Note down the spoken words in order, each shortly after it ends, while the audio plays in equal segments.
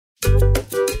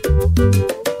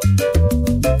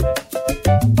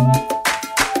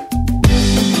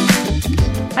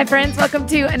Hi, friends. Welcome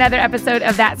to another episode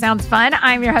of That Sounds Fun.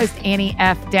 I'm your host, Annie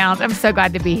F. Downs. I'm so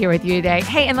glad to be here with you today.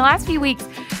 Hey, in the last few weeks,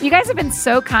 you guys have been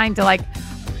so kind to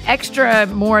extra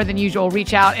more than usual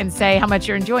reach out and say how much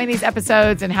you're enjoying these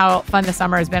episodes and how fun the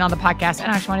summer has been on the podcast.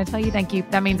 And I just want to tell you thank you.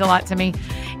 That means a lot to me.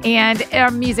 And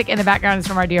our music in the background is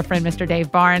from our dear friend, Mr.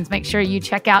 Dave Barnes. Make sure you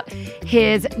check out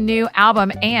his new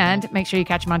album and make sure you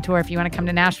catch him on tour if you want to come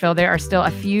to Nashville. There are still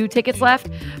a few tickets left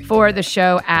for the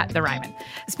show at the Ryman.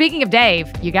 Speaking of Dave,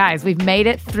 you guys, we've made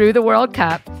it through the World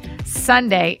Cup.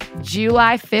 Sunday,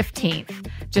 July 15th,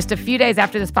 just a few days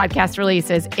after this podcast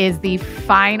releases, is the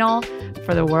final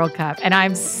for the World Cup. And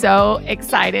I'm so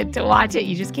excited to watch it.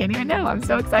 You just can't even know. I'm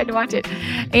so excited to watch it.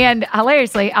 And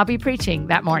hilariously, I'll be preaching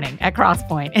that morning at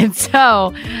Crosspoint. And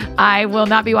so I will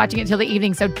not be watching it till the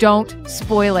evening. So don't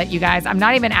spoil it, you guys. I'm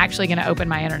not even actually going to open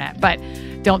my internet, but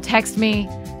don't text me.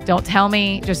 Don't tell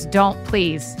me. Just don't,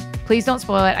 please. Please don't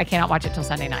spoil it. I cannot watch it till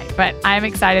Sunday night. But I'm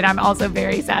excited. I'm also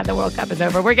very sad the World Cup is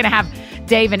over. We're going to have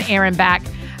Dave and Aaron back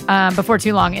before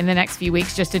too long in the next few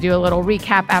weeks just to do a little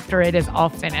recap after it is all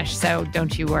finished. So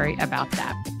don't you worry about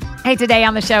that. Hey, today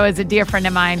on the show is a dear friend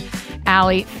of mine,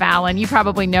 Ali Fallon. You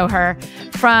probably know her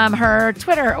from her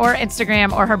Twitter or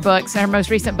Instagram or her books. Her most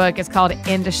recent book is called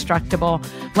Indestructible,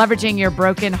 Leveraging Your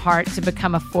Broken Heart to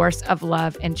Become a Force of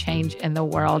Love and Change in the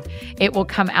World. It will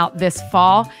come out this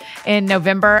fall in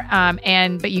November,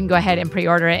 but you can go ahead and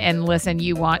pre-order it. And listen,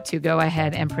 you want to go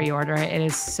ahead and pre-order it. It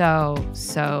is so,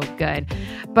 so good.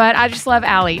 But I just love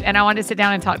Ali, and I wanted to sit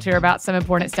down and talk to her about some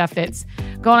important stuff that's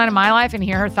going on in my life and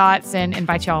hear her thoughts and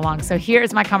invite you all along. So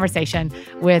here's my conversation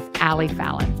with Ali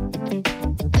Fallon.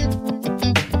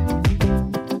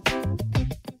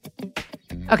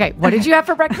 Okay, what did you have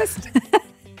for breakfast?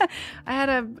 I had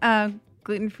a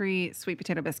gluten-free sweet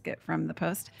potato biscuit from the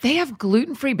Post. They have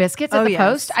gluten-free biscuits at the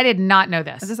Post? I did not know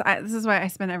this. This is why I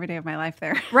spend every day of my life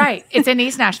there. Right. It's in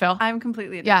East Nashville. I'm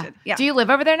completely addicted. Yeah. Do you live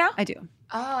over there now? I do.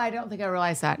 Oh, I don't think I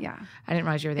realized that. Yeah. I didn't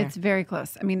realize you were there. It's very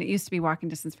close. I mean, it used to be walking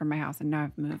distance from my house, and now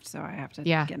I've moved, so I have to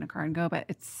get in a car and go. But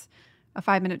it's a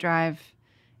 5-minute drive,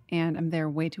 and I'm there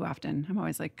way too often. I'm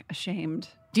always ashamed.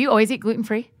 Do you always eat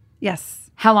gluten-free?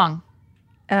 Yes. How long?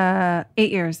 8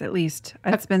 years at least.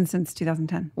 It's been since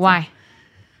 2010. Why?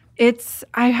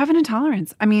 I have an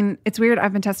intolerance. I mean, it's weird.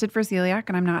 I've been tested for celiac,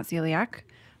 and I'm not celiac,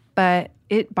 but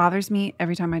it bothers me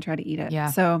every time I try to eat it.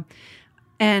 Yeah. So,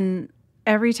 and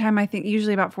every time I think,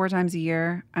 usually about 4 times a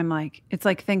year, I'm it's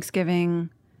like Thanksgiving,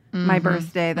 my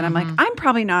birthday, that I'm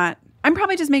I'm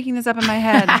probably just making this up in my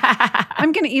head.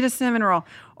 I'm going to eat a cinnamon roll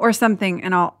or something,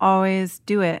 and I'll always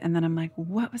do it. And then I'm like,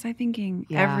 what was I thinking?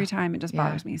 Yeah. Every time it just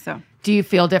bothers me. So, do you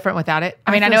feel different without it?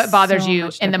 I mean, I know it bothers you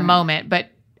in the moment, but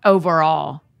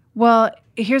overall. Well,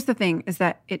 here's the thing is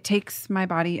that it takes my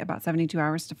body about 72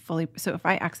 hours to fully. So if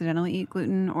I accidentally eat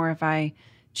gluten or if I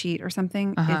cheat or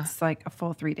something, it's like a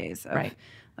full 3 days of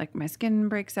my skin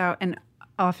breaks out. And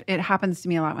it happens to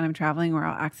me a lot when I'm traveling where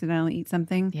I'll accidentally eat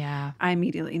something. Yeah. I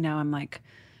immediately know I'm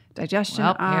digestion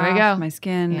off, here we go. My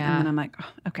skin. Yeah. And then I'm oh,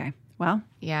 okay, well.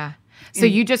 Yeah. So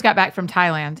you just got back from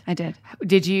Thailand. I did.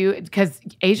 Did you, because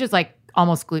Asia's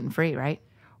almost gluten-free, right?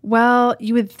 Well,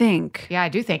 you would think. Yeah, I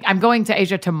do think. I'm going to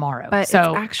Asia tomorrow, but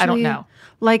so actually, I don't know.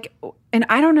 And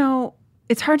I don't know.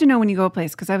 It's hard to know when you go a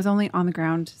place because I was only on the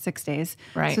ground 6 days.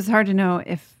 Right. So it's hard to know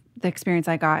if the experience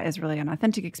I got is really an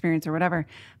authentic experience or whatever.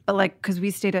 But because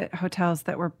we stayed at hotels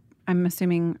that were, I'm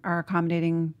assuming, are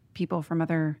accommodating people from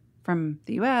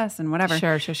the U.S. and whatever.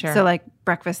 Sure. So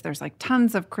breakfast, there's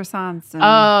tons of croissants. And,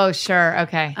 oh, sure.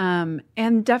 Okay.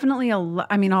 And definitely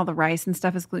all the rice and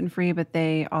stuff is gluten-free, but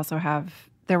they also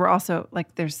there were also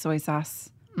there's soy sauce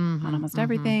on almost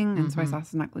everything, and soy sauce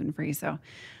is not gluten-free. So,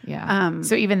 yeah.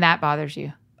 So even that bothers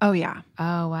you? Oh, yeah.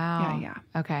 Oh, wow. Yeah.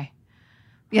 Okay.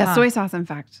 Yeah, soy sauce, in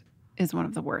fact, is one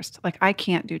of the worst. I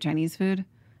can't do Chinese food,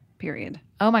 period.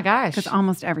 Oh, my gosh. Because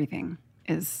almost everything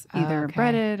is either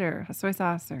breaded or has soy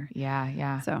sauce or...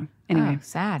 Yeah. So, anyway. Oh,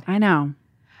 sad. I know.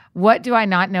 What do I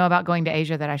not know about going to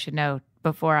Asia that I should know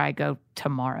before I go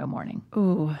tomorrow morning?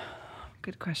 Ooh,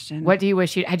 good question. What do you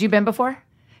wish had you been before?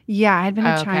 Yeah, I had been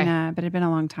to China, but it had been a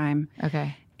long time.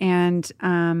 Okay. And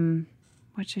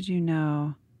what should you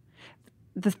know?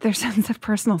 Their sense of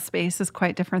personal space is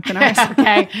quite different than ours.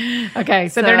 Okay.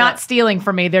 So they're not stealing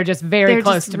from me. They're just very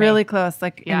close to me. Really close.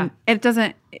 And it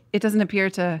doesn't appear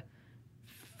to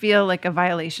feel like a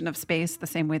violation of space the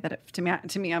same way that to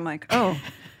me, I'm oh,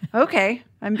 okay,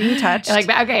 I'm being touched. You're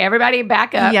okay, everybody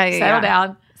back up, settle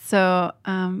down. So,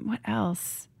 what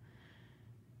else?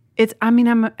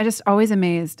 I'm just always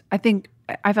amazed. I think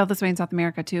I felt this way in South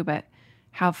America too, but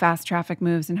how fast traffic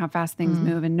moves and how fast things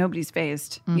move, and nobody's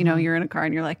phased. You know, you're in a car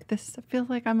and you're like, this feels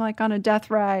like I'm like on a death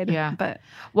ride. Yeah. But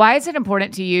why is it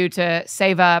important to you to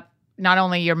save up not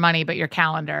only your money, but your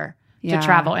calendar to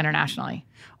travel internationally?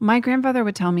 My grandfather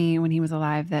would tell me when he was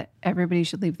alive that everybody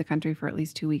should leave the country for at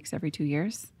least 2 weeks every 2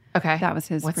 years. Okay. That was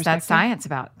his What's perspective. that science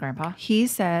about, Grandpa? He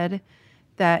said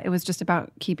that it was just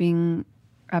about keeping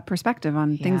a perspective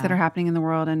on things that are happening in the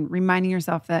world and reminding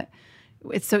yourself that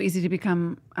it's so easy to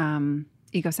become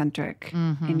egocentric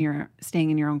in your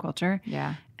staying in your own culture.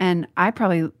 Yeah. And I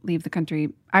probably leave the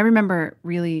country. I remember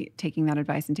really taking that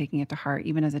advice and taking it to heart.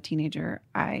 Even as a teenager,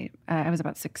 I was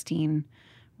about 16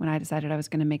 when I decided I was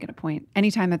going to make it a point.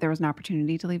 Anytime that there was an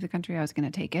opportunity to leave the country, I was going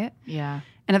to take it. Yeah.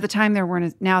 And at the time there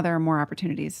weren't. Now there are more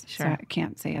opportunities. Sure. So I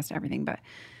can't say yes to everything. But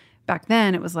back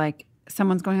then it was like,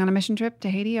 someone's going on a mission trip to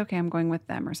Haiti. Okay, I'm going with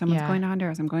them. Or someone's going to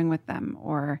Honduras. I'm going with them.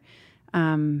 Or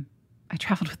I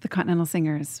traveled with the Continental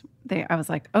Singers. I was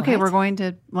like, okay, we're going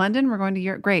to London. We're going to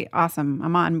Europe. Great. Awesome.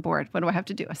 I'm on board. What do I have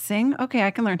to do? Sing? Okay,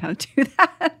 I can learn how to do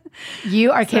that.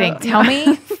 You are kidding. Tell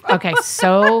me. Okay,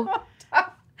 so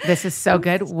this is so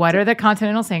good. What are the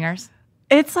Continental Singers?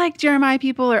 It's like Jeremiah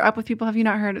people or Up With People. Have you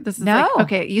not heard it? This is No. like,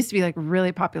 okay, it used to be like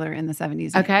really popular in the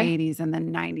 70s and 80s and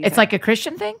then 90s. It's like a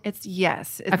Christian thing? It's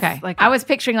It's okay. like I was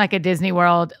picturing like a Disney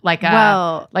World, like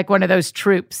one of those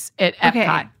troops at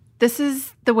Epcot. This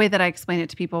is the way that I explain it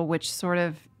to people, which sort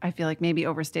of, I feel like maybe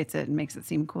overstates it and makes it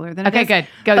seem cooler than it is. Okay, good.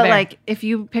 Go but there. Like if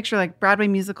you picture like Broadway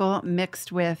musical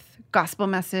mixed with gospel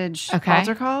message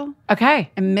altar call.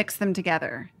 Okay. And mix them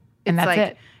together. And it's that's like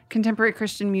it. Contemporary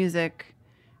Christian music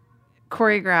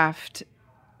choreographed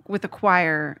with a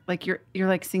choir. Like you're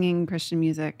like singing Christian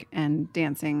music and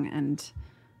dancing and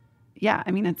yeah,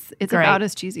 I mean it's Great. about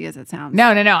as cheesy as it sounds.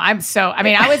 No. I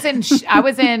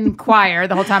was in choir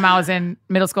the whole time I was in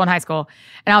middle school and high school,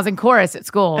 and I was in chorus at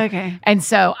school. Okay. And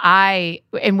so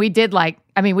we did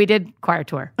choir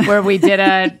tour where we did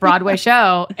a Broadway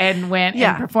show and went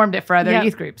and performed it for other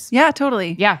youth groups. Yeah,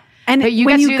 totally. Yeah. And but you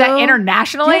get to do that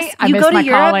internationally. Yes, you go to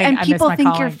Europe and people think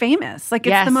calling. you're famous. Like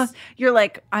it's the most. You're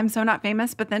like, I'm so not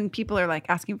famous, but then people are like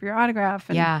asking for your autograph.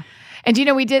 And, yeah. And you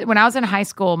know, we did when I was in high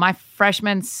school, my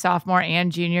freshman, sophomore,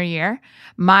 and junior year.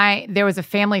 There was a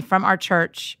family from our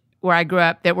church where I grew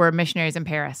up that were missionaries in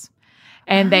Paris,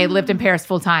 and they lived in Paris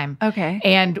full time. Okay.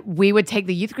 And we would take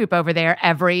the youth group over there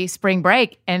every spring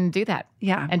break and do that.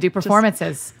 Yeah. And do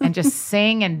performances and just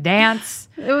sing and dance.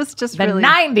 It was just the really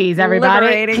 90s, everybody.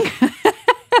 Liberating.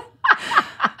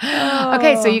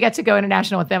 Okay, so you get to go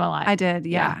international with them a lot. I did,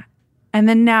 yeah. And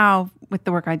then now with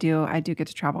the work I do get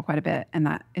to travel quite a bit, and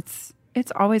that it's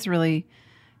always really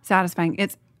satisfying.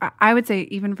 I would say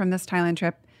even from this Thailand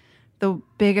trip, the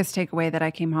biggest takeaway that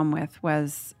I came home with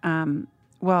was,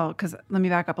 because let me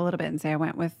back up a little bit and say I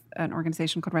went with an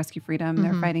organization called Rescue Freedom.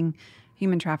 They're fighting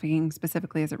human trafficking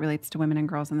specifically as it relates to women and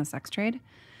girls in the sex trade.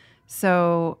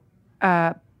 So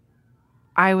I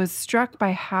was struck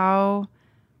by how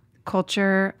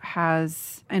culture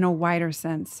has, in a wider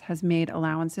sense, has made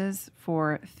allowances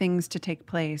for things to take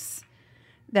place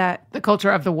that the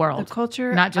culture of the world, the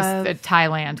culture, not just the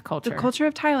Thailand culture, the culture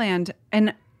of Thailand.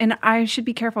 And I should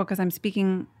be careful because I'm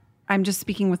just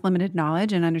speaking with limited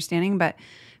knowledge and understanding, but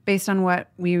based on what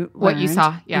you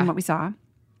saw, and what we saw,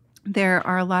 there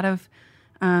are a lot of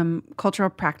cultural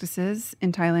practices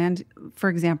in Thailand. For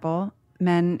example,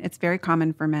 it's very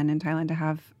common for men in Thailand to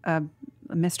have a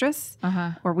mistress,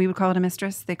 or we would call it a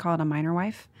mistress. They call it a minor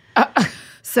wife.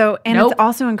 It's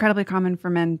also incredibly common for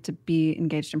men to be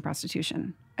engaged in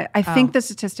prostitution. I think the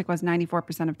statistic was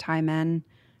 94% of Thai men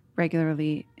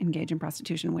regularly engage in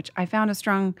prostitution, which I found a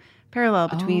strong parallel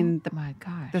between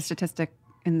the statistic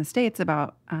in the States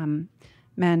about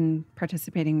men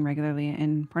participating regularly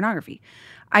in pornography.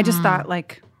 I just thought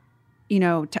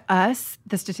to us,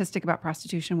 the statistic about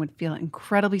prostitution would feel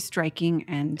incredibly striking.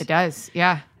 And it does,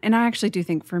 yeah. And I actually do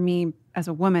think for me as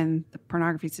a woman, the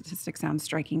pornography statistic sounds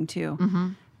striking too.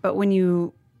 But when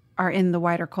you are in the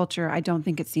wider culture, I don't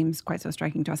think it seems quite so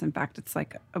striking to us. In fact, it's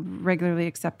like a regularly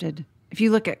accepted, if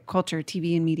you look at culture,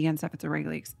 TV and media and stuff, it's a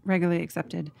regularly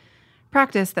accepted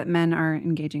practice that men are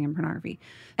engaging in pornography.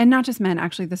 And not just men,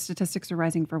 actually the statistics are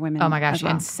rising for women. Oh my gosh,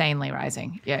 well. insanely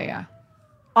rising. Yeah.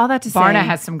 All that to say, Barna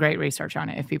has some great research on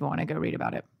it if people want to go read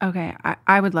about it. Okay.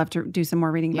 I would love to do some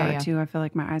more reading about it too. I feel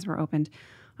like my eyes were opened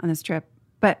on this trip.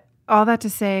 But all that to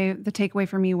say, the takeaway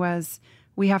for me was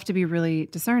we have to be really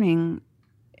discerning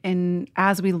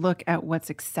as we look at what's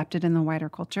accepted in the wider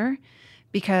culture,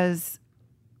 because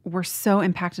we're so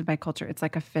impacted by culture. It's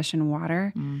like a fish in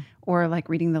water or like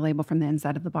reading the label from the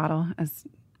inside of the bottle, as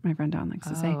my friend Don likes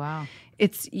to say. Oh, wow.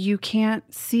 You can't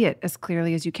see it as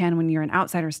clearly as you can when you're an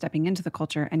outsider stepping into the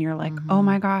culture and you're like, oh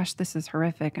my gosh, this is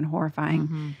horrific and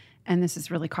horrifying. And this is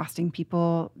really costing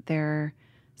people their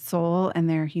soul and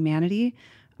their humanity.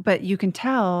 But you can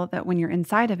tell that when you're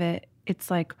inside of it,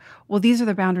 it's like, well, these are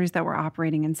the boundaries that we're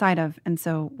operating inside of. And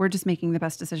so we're just making the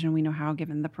best decision we know how,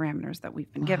 given the parameters that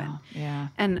we've been given. Yeah.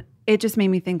 And it just made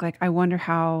me think, like, I wonder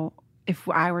how, if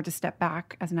I were to step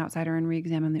back as an outsider and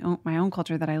re-examine my own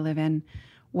culture that I live in,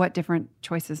 what different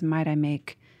choices might I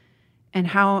make? And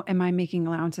how am I making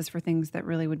allowances for things that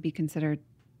really would be considered,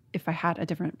 if I had a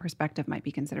different perspective, might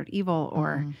be considered evil,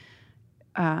 or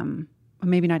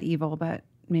maybe not evil, but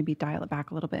maybe dial it back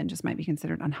a little bit and just might be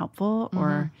considered unhelpful,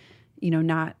 or,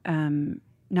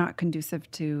 not conducive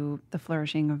to the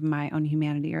flourishing of my own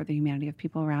humanity or the humanity of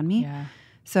people around me. Yeah.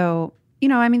 So,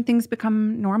 things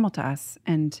become normal to us.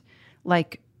 And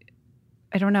like,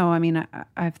 I don't know. I mean,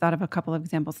 I've thought of a couple of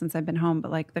examples since I've been home,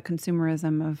 but like the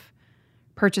consumerism of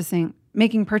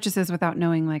making purchases without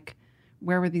knowing like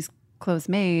where were these clothes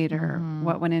made, or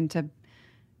what went into,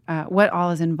 what all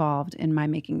is involved in my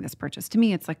making this purchase. To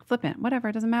me, it's like flippant, whatever,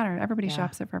 it doesn't matter. Everybody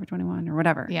shops at Forever 21 or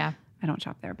whatever. Yeah. I don't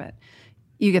shop there, but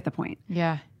you get the point.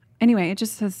 Yeah. Anyway, it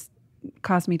just has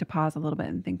caused me to pause a little bit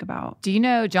and think about. Do you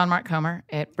know John Mark Comer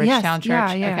at Bridgetown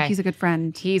Church? Yeah. Okay. He's a good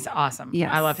friend. He's awesome.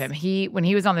 Yes. I love him. When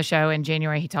he was on the show in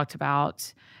January, he talked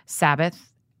about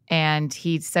Sabbath, and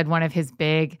he said one of his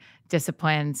big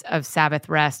disciplines of Sabbath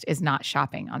rest is not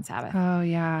shopping on Sabbath. Oh,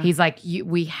 yeah. He's like,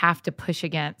 we have to push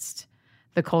against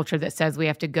the culture that says we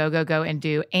have to go and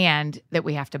do, and that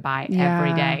we have to buy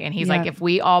every day. And he's like, if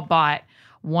we all bought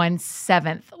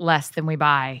 1/7 less than we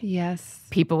buy,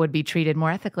 people would be treated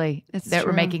more ethically that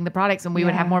were making the products, and we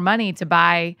would have more money to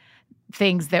buy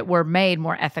things that were made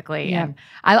more ethically. And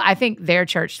I think their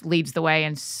church leads the way.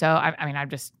 And so, I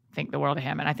just think the world of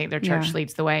him. And I think their church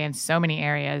leads the way in so many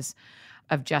areas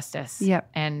of justice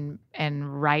and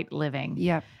right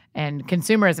living. And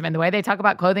consumerism, and the way they talk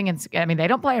about clothing. And they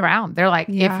don't play around. They're like,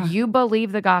 if you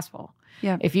believe the gospel,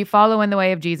 if you follow in the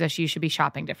way of Jesus, you should be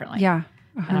shopping differently. 100%.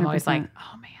 And I'm always like,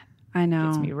 oh man, I know.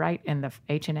 Gets me right in the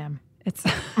H&M. It's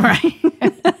right.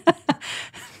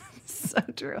 So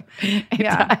true. It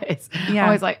does. I'm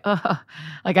always like, oh,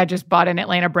 like I just bought an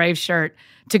Atlanta Braves shirt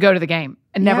to go to the game.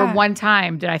 And never one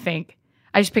time did I think,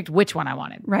 I just picked which one I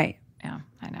wanted. Right. Yeah,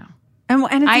 I know.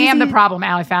 And I am the problem,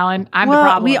 Allie Fallon. I'm the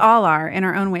problem. We all are in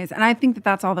our own ways. And I think that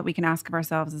that's all that we can ask of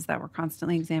ourselves, is that we're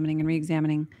constantly examining and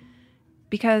re-examining,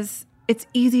 because it's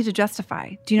easy to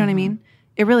justify. Do you know what I mean?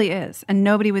 It really is. And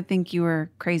nobody would think you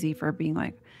were crazy for being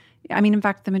like, in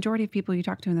fact, the majority of people you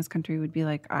talk to in this country would be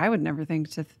like, I would never think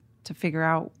to figure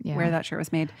out where that shirt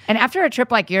was made. And after a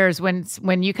trip like yours,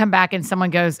 when you come back and someone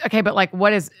goes, okay, but like,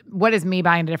 what is me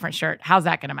buying a different shirt? How's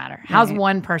that going to matter? How's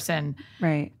one person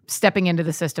stepping into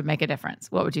the system make a difference?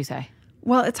 What would you say?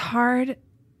 Well, it's hard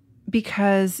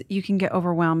because you can get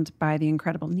overwhelmed by the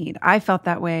incredible need. I felt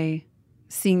that way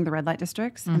seeing the red light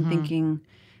districts and thinking,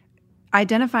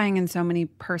 identifying in so many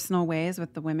personal ways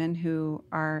with the women who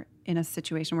are in a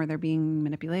situation where they're being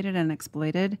manipulated and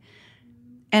exploited.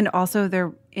 And also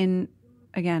they're in,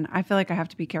 again, I feel like I have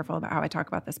to be careful about how I talk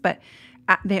about this, but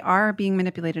they are being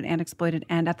manipulated and exploited,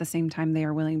 and at the same time they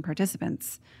are willing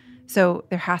participants. So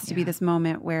there has to be this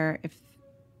moment where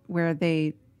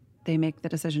they make the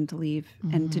decision to leave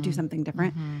and to do something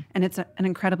different. And it's an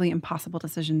incredibly impossible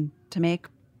decision to make.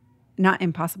 Not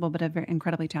impossible, but a very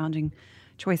incredibly challenging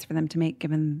choice for them to make,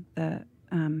 given the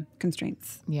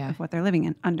constraints of what they're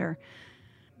living under.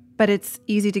 But it's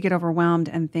easy to get overwhelmed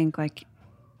and think like,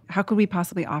 how could we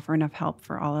possibly offer enough help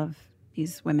for all of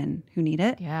these women who need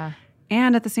it? Yeah.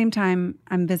 And at the same time,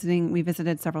 we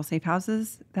visited several safe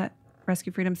houses that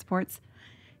Rescue Freedom supports.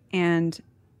 And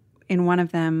in one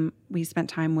of them, we spent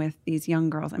time with these young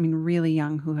girls, really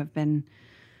young, who have been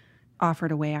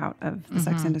offered a way out of the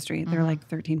sex industry. They're like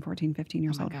 13, 14, 15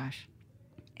 years old. Oh my gosh.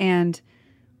 And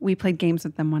we played games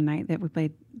with them one night. We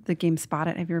played the game Spot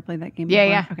It. Have you ever played that game before?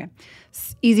 Yeah. Okay.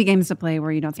 Easy games to play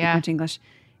where you don't speak much English.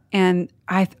 And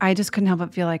I just couldn't help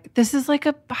but feel like this is like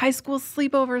a high school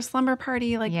sleepover slumber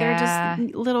party. Like they're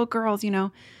just little girls, And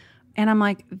I'm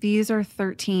like, these are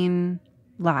 13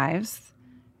 lives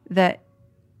that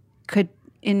could,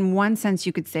 in one sense,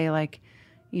 you could say like,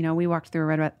 we walked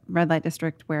through a red light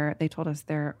district where they told us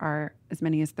there are as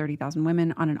many as 30,000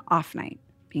 women on an off night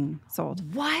being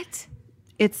sold. What?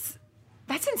 That's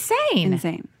insane.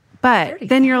 Insane. But 30,000.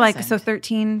 Then you're like, so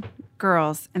 13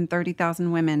 girls and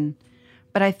 30,000 women.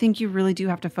 But I think you really do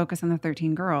have to focus on the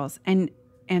 13 girls. And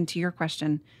to your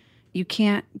question, you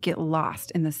can't get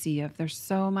lost in the sea of there's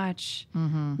so much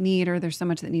need, or there's so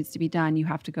much that needs to be done. You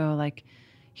have to go like,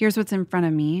 here's what's in front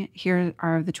of me. Here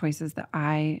are the choices that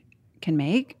I can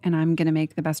make, and I'm going to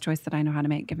make the best choice that I know how to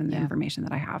make given the information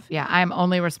that I have. Yeah, I'm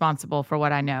only responsible for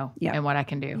what I know and what I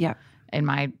can do. Yeah. And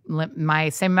my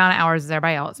same amount of hours as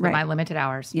everybody else, but my limited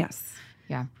hours. Yes.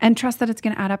 Yeah. And trust that it's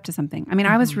going to add up to something. I mean,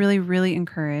 I was really, really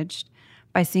encouraged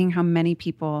by seeing how many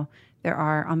people there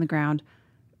are on the ground.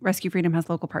 Rescue Freedom has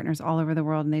local partners all over the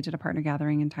world, and they did a partner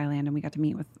gathering in Thailand, and we got to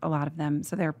meet with a lot of them.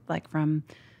 So they're like from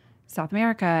South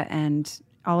America and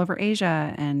all over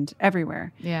Asia and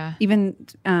everywhere. Yeah. Even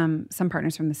some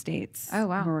partners from the States. Oh,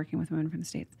 wow. We're working with women from the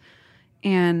States.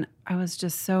 And I was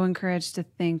just so encouraged to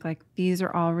think like these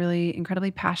are all really incredibly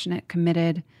passionate,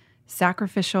 committed,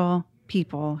 sacrificial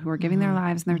people who are giving their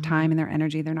lives and their time and their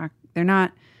energy. They're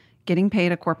not getting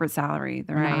paid a corporate salary.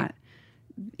 They're not,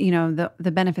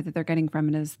 the benefit that they're getting from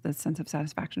it is the sense of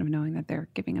satisfaction of knowing that they're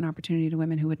giving an opportunity to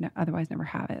women who would otherwise never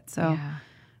have it. So,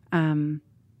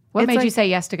 what made you say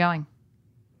yes to going?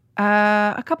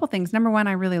 A couple things. Number one,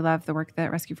 I really love the work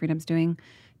that Rescue Freedom's doing.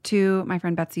 Two, my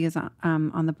friend Betsy is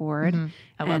on the board.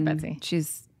 I love Betsy.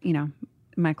 She's,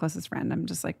 my closest friend. I'm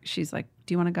just like, she's like,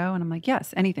 do you want to go? And I'm like,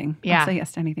 yes, anything. Yeah. I'll say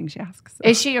yes to anything she asks. So.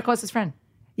 Is she your closest friend?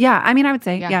 Yeah. I mean, I would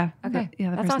say, yeah. Okay. The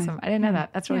That's person awesome. I didn't know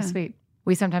that. That's really sweet.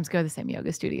 We sometimes go to the same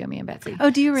yoga studio, me and Betsy. Oh,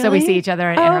 do you really? So we see each other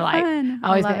in Interlight. Fun. I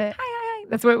always love be like, it. hi.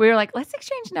 That's what we were like, let's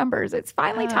exchange numbers. It's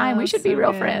finally time. We should be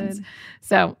real friends.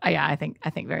 So I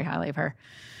think very highly of her.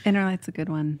 Interlight's a good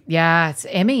one. Yeah, it's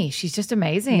Emmy. She's just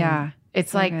amazing. Yeah.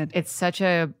 It's so like, good. It's such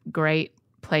a great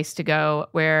place to go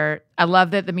where I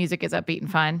love that the music is upbeat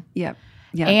and fun. Yep.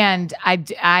 Yeah. And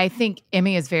I think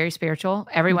Emmy is very spiritual.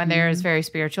 Everyone there is very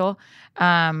spiritual.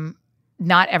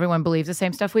 Not everyone believes the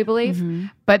same stuff we believe,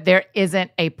 but there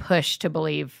isn't a push to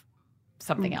believe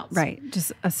something else. Right.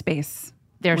 Just a space.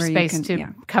 There's space to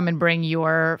come and bring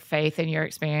your faith and your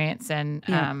experience. And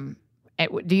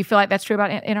do you feel like that's true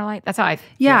about Interlight? That's how I feel.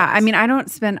 Yeah. I mean,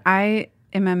 I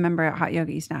am a member at Hot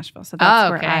Yoga East Nashville. So that's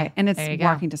where and it's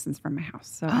walking distance from my house.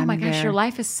 So my gosh, your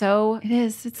life is so... It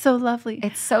is. It's so lovely.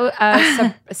 It's so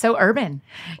so urban.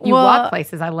 You walk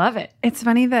places. I love it. It's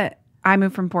funny that I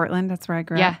moved from Portland. That's where I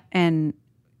grew up. And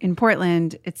in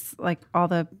Portland, it's like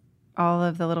all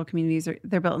of the little communities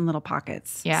they're built in little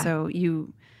pockets. Yeah. So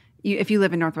you if you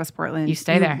live in Northwest Portland, you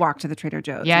stay there. Walk to the Trader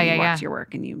Joe's. Yeah, and you walk to your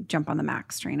work, and you jump on the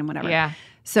Max train and whatever. Yeah.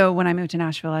 So when I moved to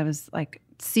Nashville, I was like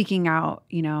seeking out.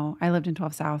 I lived in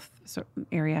 12 South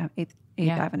area, 8th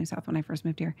Avenue South when I first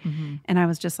moved here, and I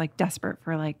was just like desperate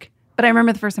for like. But I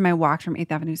remember the first time I walked from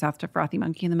 8th Avenue South to Frothy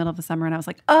Monkey in the middle of the summer, and I was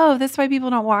like, "Oh, this is why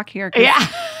people don't walk here." Yeah,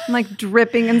 I'm like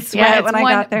dripping in sweat when I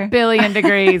got there. 1 billion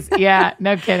degrees. Yeah,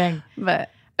 no kidding.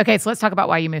 But okay, so let's talk about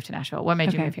why you moved to Nashville. What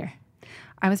made you move here?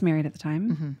 I was married at the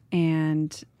time,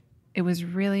 and it was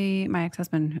really my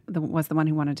ex-husband was the one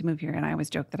who wanted to move here, and I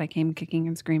always joked that I came kicking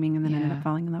and screaming, and then ended up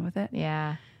falling in love with it.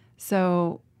 Yeah.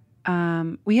 So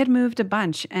we had moved a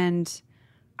bunch, and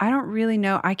I don't really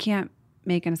know. I can't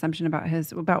make an assumption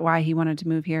about why he wanted to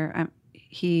move here.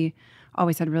 He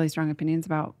always had really strong opinions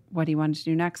about what he wanted to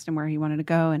do next and where he wanted to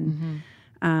go,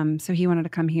 and so he wanted to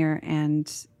come here,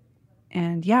 and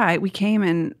we came,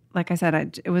 and like I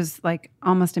said, it was like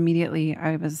almost immediately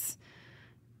I was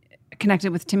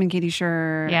connected with Tim and Katie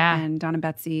Scher and Don and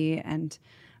Betsy, and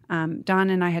Don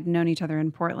and I had known each other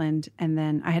in Portland, and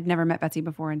then I had never met Betsy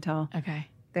before until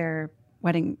their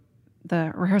wedding.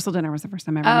 The rehearsal dinner was the first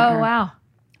time I ever met her. Oh, wow.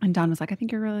 And Don was like, I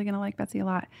think you're really going to like Betsy a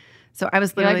lot. So I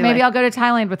was literally maybe I'll go to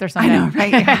Thailand with her someday. I know,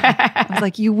 right? Yeah. I was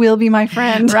like, you will be my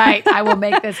friend. Right. I will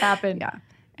make this happen. Yeah.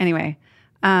 Anyway,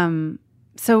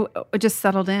 so I just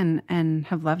settled in and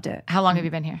have loved it. How long have you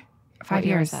been here? 5 years.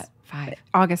 Year is that? 5.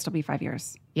 August will be 5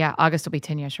 years. Yeah, August will be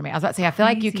 10 years for me. I was about to say, I feel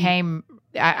like you came,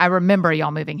 I remember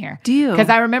y'all moving here. Do you? Because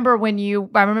I remember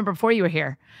before you were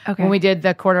here, when we did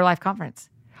the Quarter Life Conference.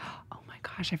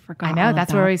 Gosh, I forgot. I know.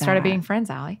 That's where we started being friends,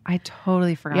 Allie. I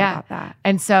totally forgot about that.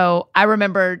 And so I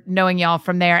remember knowing y'all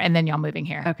from there and then y'all moving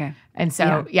here. Okay. And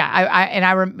so,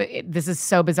 this is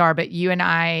so bizarre, but you and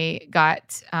I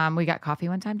we got coffee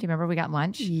one time. Do you remember we got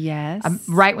lunch? Yes.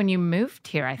 Right when you moved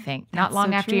here, I think. Not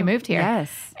long after you moved here.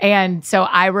 Yes. And so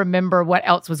I remember what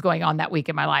else was going on that week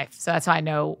in my life. So that's how I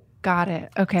know. Got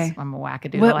it. Okay. I'm a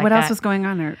wackadoodle What else was going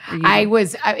on? It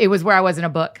was where I was in a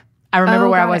book. I remember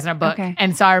where I was in a book. Okay.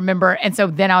 And so I remember, and so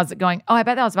then I was going, I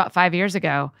bet that was about 5 years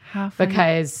ago. How funny.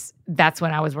 Because that's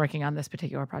when I was working on this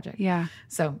particular project. Yeah.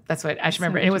 So that's what I just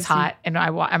remember. And it was hot. And I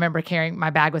remember carrying, my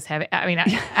bag was heavy. I mean, I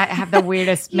have the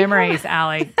weirdest memories,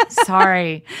 Allie.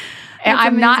 Sorry. I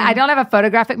don't have a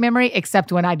photographic memory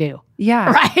except when I do. Yeah.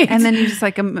 Right. And then you just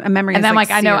like a memory. And then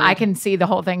like I know I can see the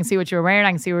whole thing, see what you were wearing. I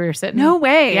can see where you're sitting. No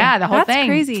way. Yeah. The whole thing. That's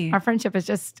crazy. Our friendship is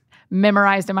just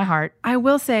memorized in my heart. I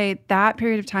will say that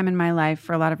period of time in my life,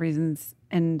 for a lot of reasons,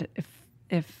 and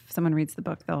if someone reads the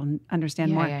book, they'll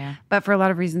understand more. Yeah. But for a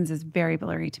lot of reasons, is very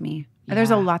blurry to me.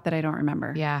 There's a lot that I don't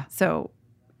remember. Yeah. So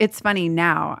it's funny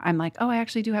now. I'm like, oh, I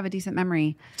actually do have a decent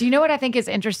memory. Do you know what I think is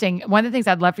interesting? One of the things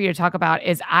I'd love for you to talk about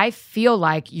is I feel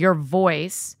like your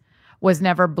voice was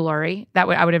never blurry.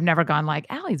 I would have never gone like,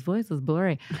 Allie's voice was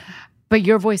blurry. But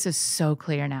your voice is so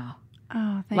clear now.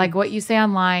 Oh, thanks. Like what you say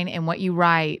online and what you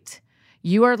write,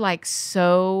 you are like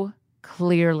so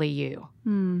clearly you.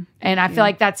 And I feel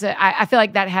like I feel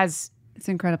like that has... It's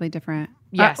incredibly different.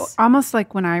 Yes. Almost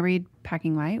like when I read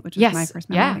Packing Light, which was my first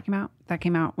memoir that came out. That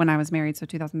came out when I was married, so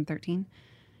 2013.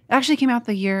 It actually came out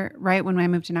the year right when I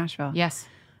moved to Nashville. Yes.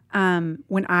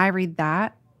 When I read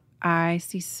that, I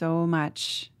see so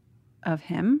much of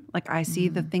him. Like I see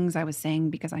the things I was saying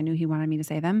because I knew he wanted me to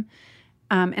say them.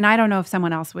 And I don't know if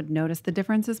someone else would notice the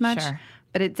difference as much. Sure.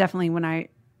 But it definitely,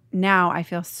 now I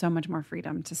feel so much more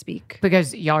freedom to speak.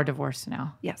 Because y'all are divorced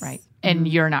now. Yes. Right. And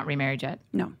you're not remarried yet.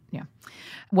 No. Yeah.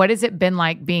 What has it been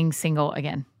like being single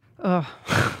again? Oh.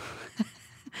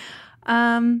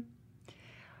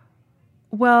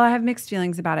 Well, I have mixed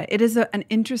feelings about it. It is an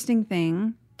interesting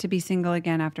thing to be single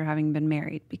again after having been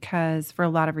married because for a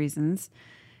lot of reasons.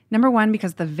 Number one,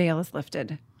 because the veil is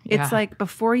lifted. Yeah. It's like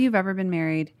before you've ever been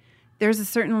married, there's a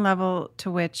certain level to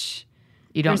which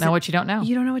you don't know what you don't know.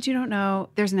 You don't know what you don't know.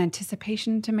 There's an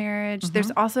anticipation to marriage.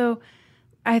 There's also,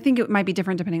 I think it might be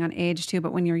different depending on age too,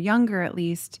 but when you're younger at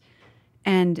least,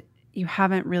 and you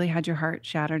haven't really had your heart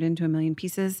shattered into a million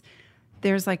pieces,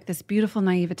 there's like this beautiful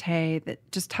naivete that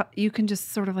just you can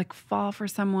just sort of like fall for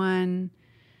someone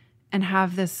and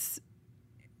have this,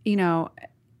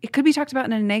 it could be talked about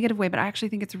in a negative way, but I actually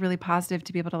think it's really positive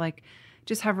to be able to like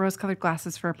just have rose-colored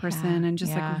glasses for a person and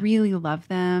just like really love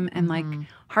them and like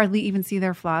hardly even see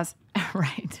their flaws.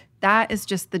 Right. That is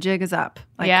just the jig is up.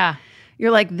 Like,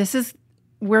 you're like,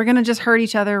 we're going to just hurt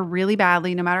each other really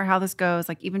badly no matter how this goes.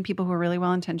 Like even people who are really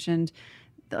well-intentioned,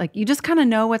 like you just kind of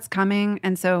know what's coming.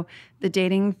 And so the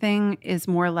dating thing is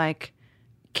more like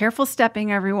careful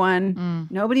stepping, everyone.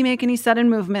 Nobody make any sudden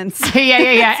movements.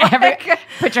 Yeah.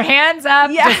 Put your hands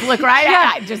up. Yeah. Just look right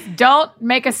at it. Just don't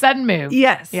make a sudden move.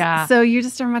 Yes. Yeah. So you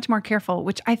just are much more careful,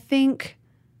 which I think,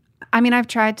 I've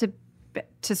tried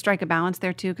to strike a balance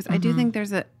there too, because I do think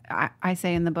there's I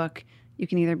say in the book, you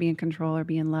can either be in control or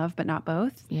be in love, but not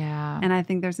both. Yeah. And I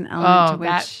think there's an element to which...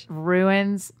 that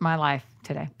ruins my life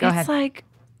today. Go ahead. It's like,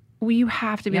 you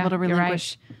have to be able to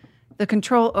relinquish the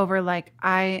control over like,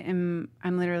 I'm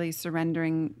literally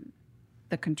surrendering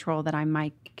the control that I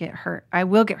might get hurt. I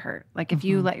will get hurt. Like if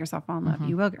you let yourself fall in love,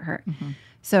 you will get hurt.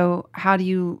 So how do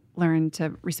you learn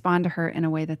to respond to hurt in a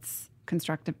way that's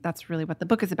constructive? That's really what the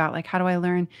book is about. Like, how do I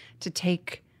learn to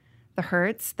take the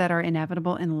hurts that are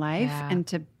inevitable in life and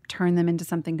to turn them into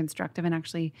something constructive and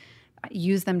actually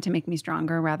use them to make me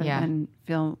stronger rather than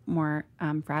feel more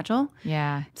fragile.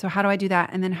 Yeah. So how do I do that?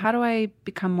 And then how do I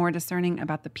become more discerning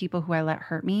about the people who I let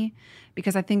hurt me?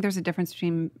 Because I think there's a difference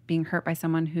between being hurt by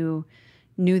someone who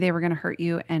knew they were going to hurt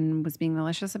you and was being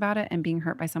malicious about it and being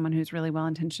hurt by someone who's really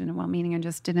well-intentioned and well-meaning and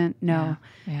just didn't know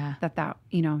that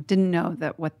didn't know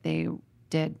that what they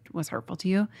did was hurtful to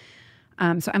you.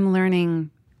 So I'm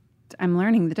learning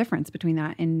the difference between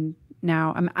that. And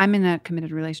now I'm in a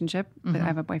committed relationship. I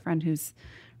have a boyfriend who's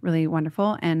really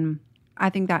wonderful. And I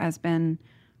think that has been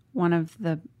one of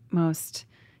the most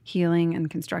healing and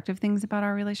constructive things about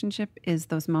our relationship is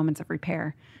those moments of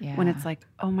repair. Yeah. When it's like,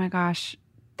 oh my gosh,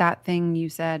 that thing you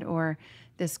said or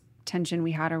this tension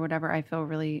we had or whatever, I feel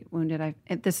really wounded.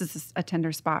 This is a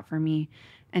tender spot for me.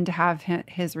 And to have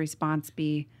his response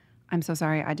be, I'm so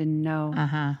sorry, I didn't know.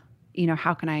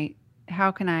 How can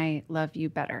I love you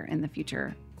better in the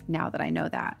future now that I know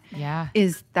that? Yeah.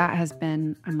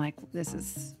 I'm like, this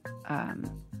is a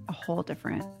whole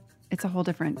different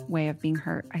way of being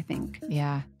hurt, I think.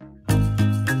 Yeah.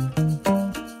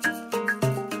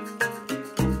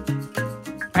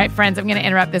 All right, friends, I'm going to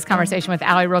interrupt this conversation with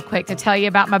Allie real quick to tell you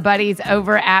about my buddies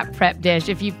over at Prep Dish.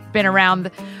 If you've been around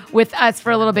with us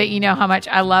for a little bit, you know how much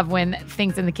I love when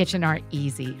things in the kitchen are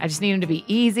easy. I just need them to be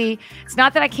easy. It's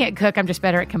not that I can't cook. I'm just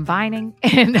better at combining,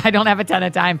 and I don't have a ton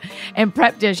of time. And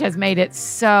Prep Dish has made it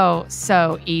so,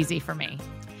 so easy for me.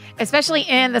 Especially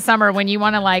in the summer when you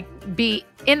want to be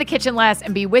in the kitchen less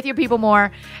and be with your people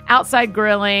more, outside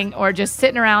grilling or just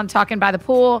sitting around talking by the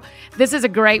pool. This is a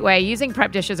great way. Using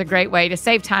Prep Dish is a great way to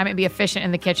save time and be efficient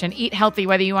in the kitchen. Eat healthy,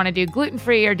 whether you want to do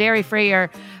gluten-free or dairy-free or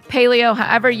paleo,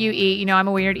 however you eat. I'm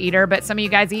a weird eater, but some of you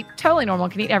guys eat totally normal,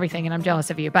 can eat everything, and I'm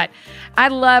jealous of you. But I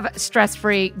love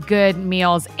stress-free, good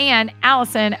meals. And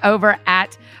Allison over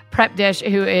at Prep Dish,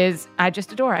 who is, I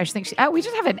just adore. I just think we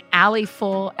just have an Allie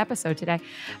full episode today.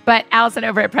 But Allison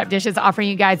over at Prep Dish is offering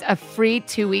you guys a free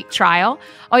 2-week trial.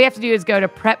 All you have to do is go to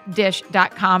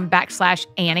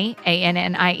prepdish.com/Annie,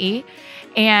 ANNIE.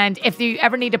 And if you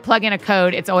ever need to plug in a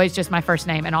code, it's always just my first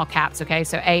name in all caps, okay?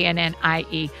 So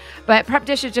ANNIE. But Prep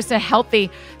Dish is just a healthy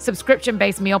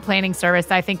subscription-based meal planning service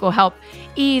that I think will help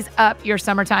ease up your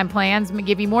summertime plans and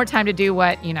give you more time to do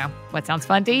what sounds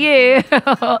fun to you.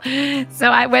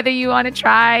 So whether you want to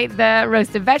try the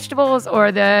roasted vegetables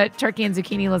or the turkey and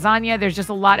zucchini lasagna, there's just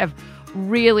a lot of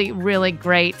really, really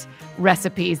great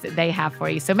recipes that they have for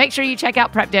you. So make sure you check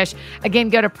out Prep Dish. Again,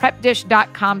 go to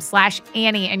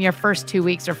prepdish.com/Annie and your first 2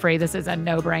 weeks are free. This is a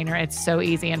no-brainer. It's so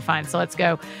easy and fun. So let's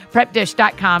go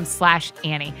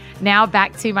prepdish.com/Annie. Now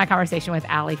back to my conversation with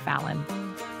Allie Fallon.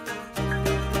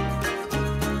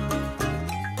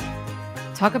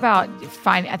 Talk about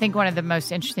I think one of the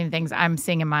most interesting things I'm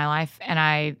seeing in my life, and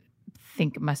I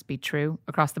think it must be true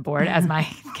across the board as my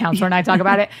counselor and I talk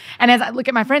about it. And as I look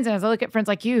at my friends and as I look at friends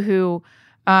like you who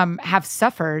have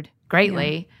suffered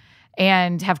greatly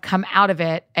and have come out of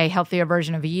it a healthier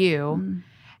version of you,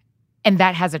 and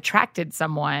that has attracted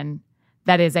someone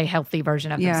that is a healthy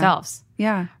version of themselves.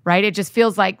 Yeah. Right? It just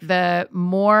feels like the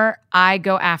more I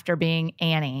go after being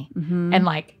Annie and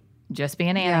like just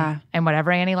being Annie and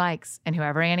whatever Annie likes and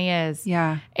whoever Annie is.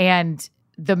 Yeah. And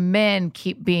the men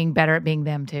keep being better at being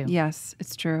them too. Yes,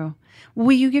 it's true.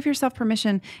 Will you give yourself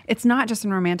permission? It's not just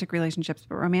in romantic relationships,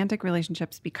 but romantic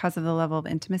relationships, because of the level of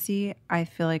intimacy, I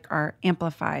feel like are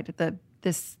amplified. The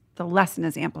lesson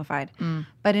is amplified.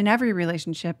 But in every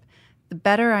relationship, the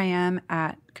better I am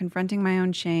at confronting my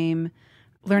own shame,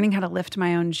 learning how to lift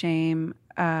my own shame,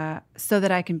 so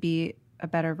that I can be a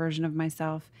better version of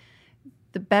myself,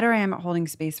 the better I am at holding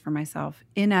space for myself,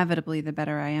 inevitably the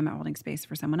better I am at holding space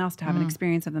for someone else to have an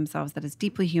experience of themselves that is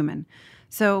deeply human.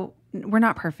 So we're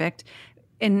not perfect.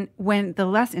 And when the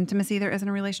less intimacy there is in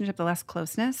a relationship, the less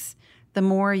closeness, the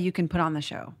more you can put on the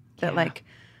show. That like,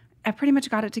 I pretty much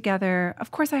got it together.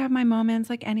 Of course I have my moments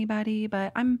like anybody,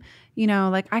 but I'm,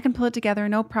 like I can pull it together,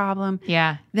 no problem.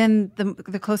 Yeah. Then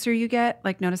the closer you get,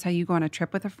 like notice how you go on a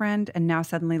trip with a friend and now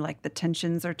suddenly like the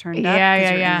tensions are turned up because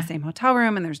you're in the same hotel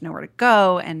room and there's nowhere to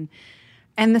go. And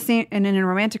the same, and in a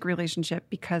romantic relationship,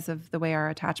 because of the way our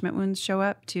attachment wounds show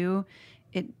up too,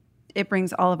 it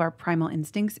brings all of our primal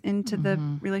instincts into the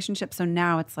relationship. So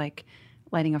now it's like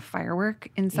lighting a firework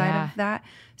inside of that.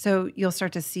 So you'll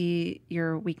start to see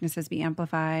your weaknesses be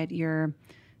amplified, your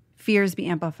fears be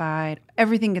amplified.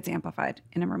 Everything gets amplified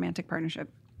in a romantic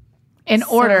partnership. In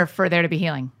order for there to be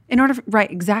healing. Right,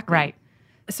 exactly. Right.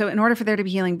 So in order for there to be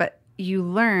healing, but you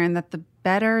learn that the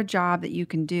better job that you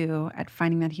can do at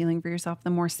finding that healing for yourself, the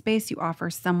more space you offer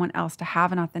someone else to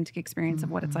have an authentic experience of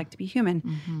what it's like to be human.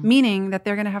 Meaning that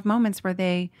they're going to have moments where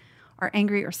they are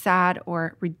angry or sad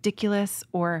or ridiculous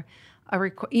or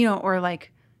or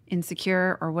like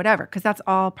insecure or whatever, because that's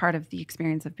all part of the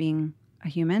experience of being a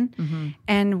human.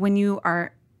 And when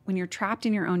you're trapped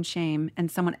in your own shame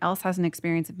and someone else has an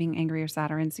experience of being angry or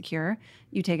sad or insecure,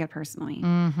 you take it personally.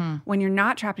 When you're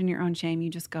not trapped in your own shame, you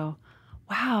just go,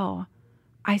 wow,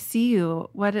 I see you.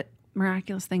 What a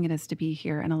miraculous thing it is to be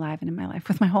here and alive and in my life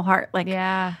with my whole heart. Like,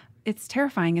 it's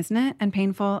terrifying, isn't it? And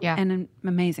painful and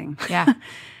amazing. Yeah.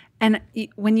 And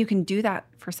when you can do that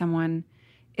for someone,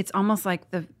 it's almost like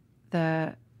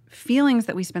the feelings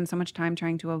that we spend so much time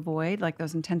trying to avoid, like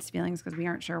those intense feelings because we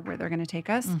aren't sure where they're going to take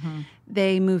us,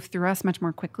 they move through us much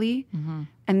more quickly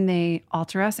and they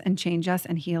alter us and change us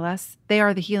and heal us. They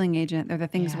are the healing agent. They're the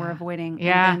things we're avoiding.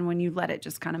 And then when you let it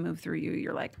just kind of move through you,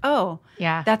 you're like, oh,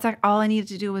 that's all I needed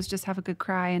to do was just have a good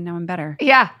cry and now I'm better.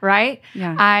 Yeah, right?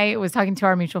 Yeah. I was talking to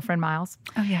our mutual friend, Miles.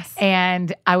 Oh, yes.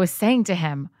 And I was saying to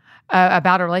him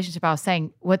about a relationship, I was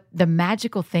saying, what the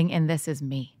magical thing in this is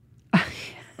me.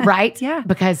 Right? Yeah.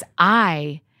 Because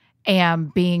I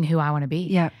am being who I want to be.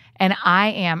 Yeah. And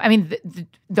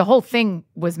the whole thing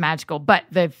was magical, but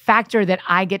the factor that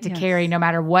I get to carry no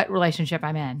matter what relationship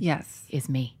I'm in is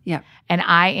me. Yeah. And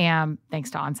I am, thanks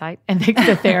to Onsite and thanks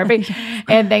to therapy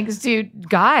and thanks to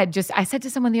God, I said to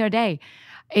someone the other day,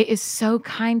 it is so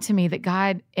kind to me that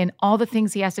God, in all the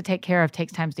things he has to take care of,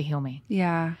 takes time to heal me.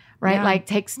 Yeah. Right? Yeah. Like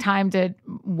takes time to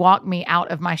walk me out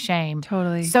of my shame.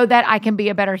 Totally. So that I can be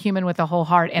a better human with a whole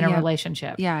heart in a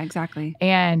relationship. Yeah, exactly.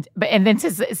 And then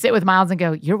to sit with Miles and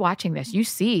go, you're watching this. You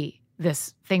see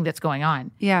this thing that's going on.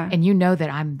 Yeah. And you know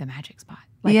that I'm the magic spot.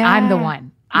 Like I'm the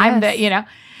one. I'm the,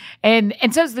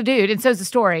 and so's the dude and so's the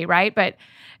story, right? But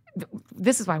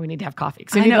this is why we need to have coffee.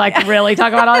 Because we need to really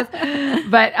talk about all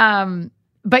this.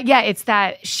 But yeah, it's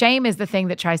that shame is the thing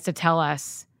that tries to tell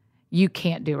us you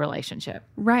can't do relationship.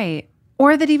 Right.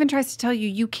 Or that even tries to tell you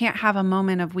you can't have a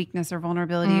moment of weakness or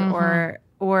vulnerability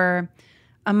or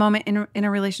a moment in a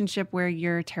relationship where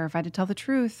you're terrified to tell the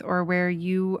truth or where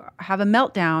you have a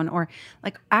meltdown or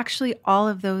like actually all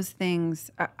of those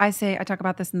things. I talk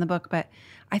about this in the book, but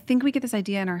I think we get this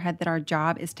idea in our head that our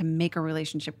job is to make a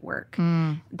relationship work.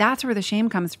 That's where the shame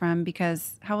comes from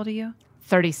because how old are you?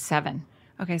 37.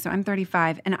 Okay, so I'm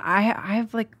 35 and I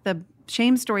have like the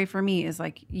shame story for me is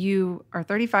like you are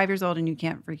 35 years old and you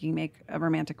can't freaking make a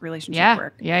romantic relationship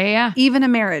work. Yeah. Even a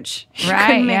marriage. You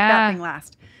couldn't make that thing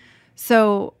last.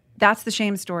 So that's the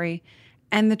shame story.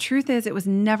 And the truth is it was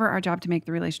never our job to make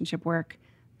the relationship work.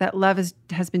 That love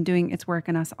has been doing its work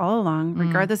in us all along,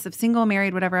 regardless of single,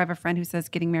 married, whatever. I have a friend who says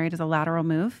getting married is a lateral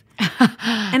move.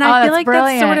 And I feel like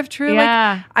that's sort of true.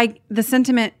 Yeah. Like the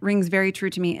sentiment rings very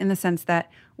true to me in the sense that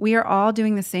we are all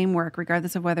doing the same work,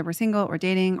 regardless of whether we're single or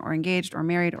dating or engaged or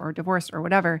married or divorced or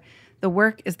whatever. The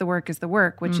work is the work is the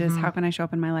work, which is how can I show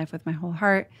up in my life with my whole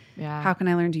heart? Yeah. How can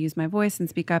I learn to use my voice and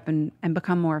speak up and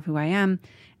become more of who I am?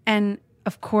 And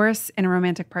of course, in a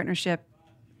romantic partnership,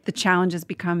 the challenges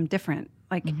become different.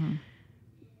 Like,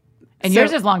 and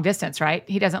yours is long distance, right?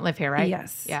 He doesn't live here, right?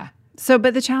 Yes. Yeah. So,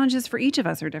 but the challenges for each of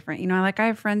us are different. You know, like I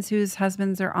have friends whose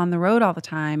husbands are on the road all the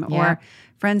time, or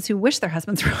friends who wish their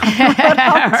husbands were on the road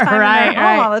all the time, and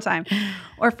they're home all the time,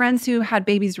 or friends who had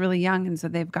babies really young, and so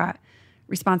they've got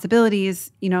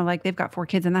responsibilities. You know, like they've got 4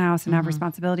 kids in the house and have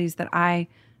responsibilities that I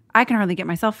can hardly get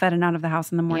myself fed and out of the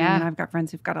house in the morning, and I've got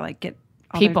friends who've got to like get.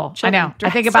 People. I know. I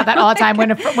think about that all the time. When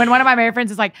one of my married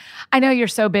friends is like, I know you're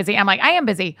so busy. I'm like, I am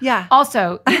busy. Yeah.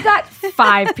 Also, you got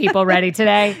 5 people ready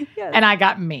today and I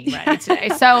got me ready today.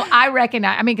 So I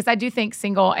recognize, I mean, because I do think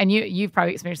single, and you've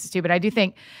probably experienced this too, but I do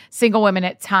think single women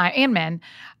at time and men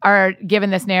are given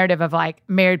this narrative of like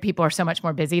married people are so much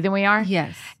more busy than we are.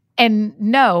 Yes. And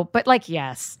no, but like,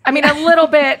 yes. I mean, a little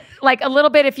bit,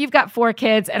 if you've got 4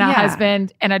 kids and a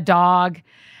husband and a dog,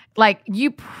 like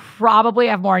you probably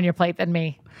have more on your plate than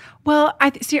me. Well, I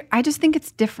just think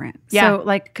it's different. Yeah. So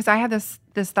like, cause I had this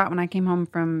thought when I came home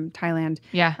from Thailand.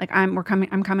 Yeah. Like I'm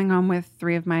coming home with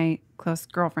 3 of my close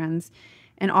girlfriends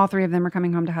and all 3 of them are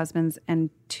coming home to husbands and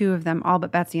 2 of them, all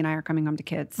but Betsy and I, are coming home to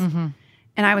kids. And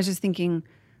I was just thinking,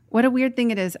 what a weird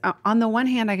thing it is. On the one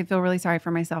hand, I could feel really sorry for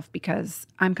myself because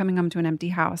I'm coming home to an empty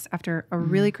house after a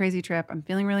really crazy trip. I'm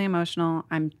feeling really emotional.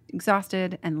 I'm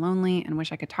exhausted and lonely and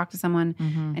wish I could talk to someone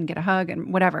and get a hug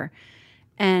and whatever.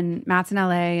 And Matt's in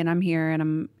LA and I'm here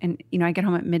and you know, I get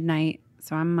home at midnight.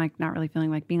 So I'm like not really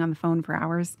feeling like being on the phone for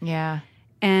hours. Yeah.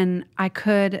 And I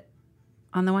could,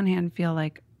 on the one hand, feel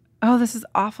like, oh, this is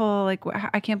awful. Like,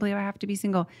 I can't believe I have to be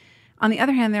single. On the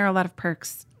other hand, there are a lot of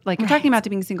perks. Like you're talking about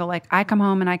to being single. Like I come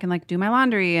home and I can like do my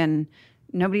laundry and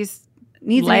nobody's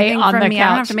needs anything from me. Couch. I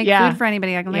don't have to make food for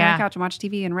anybody. I can lay on the couch and watch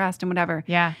TV and rest and whatever.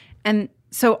 Yeah. And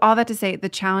so all that to say, the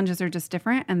challenges are just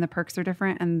different and the perks are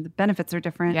different and the benefits are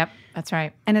different. Yep. That's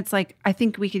right. And it's like, I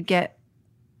think we could get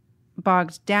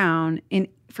bogged down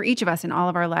for each of us in all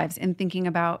of our lives in thinking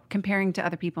about comparing to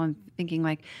other people and thinking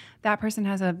like that person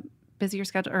has a busier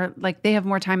schedule or like they have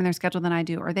more time in their schedule than I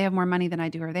do, or they have more money than I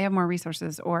do, or they have more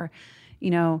resources, or, you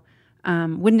know,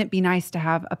 wouldn't it be nice to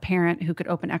have a parent who could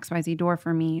open XYZ door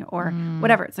for me or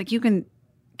whatever. It's like you can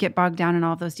get bogged down in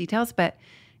all of those details, but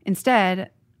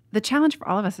instead the challenge for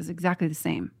all of us is exactly the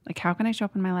same. Like, how can I show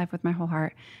up in my life with my whole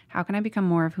heart? How can I become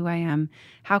more of who I am?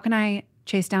 How can I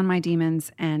chase down my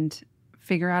demons and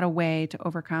figure out a way to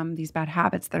overcome these bad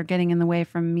habits that are getting in the way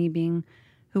from me being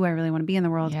who I really want to be in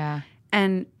the world? Yeah.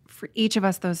 And for each of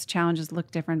us, those challenges look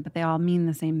different, but they all mean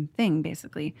the same thing,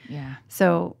 basically. Yeah.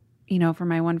 So, you know, for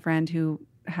my one friend who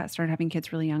started having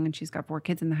kids really young and she's got 4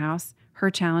 kids in the house, her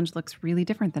challenge looks really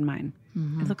different than mine.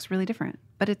 It looks really different,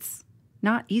 but it's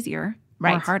not easier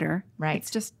or harder. Right.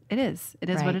 It's just, it is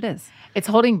what it is. It's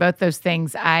holding both those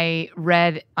things. I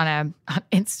read on an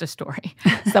Insta story,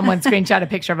 someone screenshot a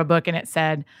picture of a book and it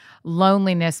said,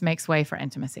 loneliness makes way for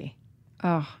intimacy.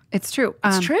 Oh, it's true.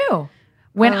 It's true.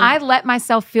 When I let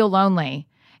myself feel lonely,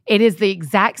 it is the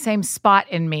exact same spot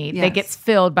in me that gets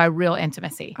filled by real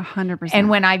intimacy. 100%. And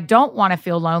when I don't want to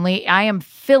feel lonely, I am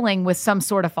filling with some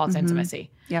sort of false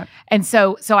intimacy. Yep. And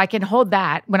so I can hold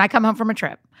that when I come home from a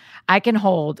trip. I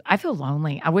feel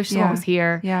lonely. I wish someone was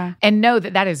here. Yeah. And know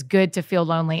that is good to feel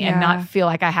lonely and not feel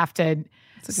like I have to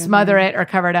smother it or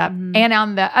cover it up. And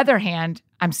on the other hand,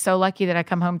 I'm so lucky that I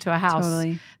come home to a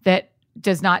house that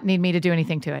does not need me to do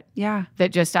anything to it. Yeah.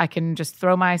 That I can just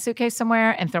throw my suitcase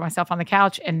somewhere and throw myself on the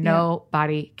couch and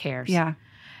nobody cares. Yeah.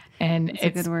 And it's a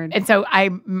good word. And so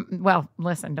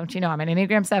listen, don't you know, I'm an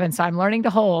Enneagram 7, so I'm learning to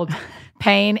hold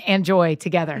pain and joy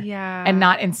together. Yeah. And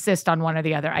not insist on one or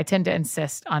the other. I tend to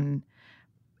insist on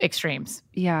extremes.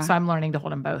 Yeah. So I'm learning to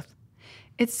hold them both.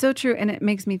 It's so true. And it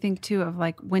makes me think too of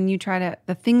like when you try to,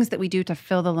 the things that we do to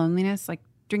fill the loneliness, like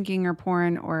drinking or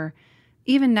porn or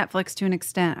even Netflix to an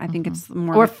extent. I think it's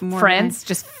more. Or friends,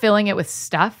 just filling it with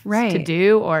stuff to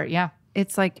do or,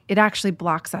 It's like it actually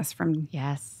blocks us from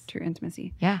yes, true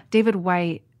intimacy. Yeah. David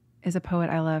White is a poet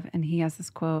I love, and he has this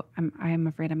quote. I am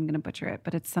afraid I'm going to butcher it,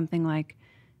 but it's something like,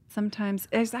 sometimes,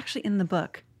 it's actually in the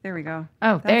book. There we go.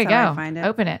 Oh, That's there you how go. I find it.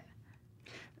 Open it.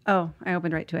 Oh, I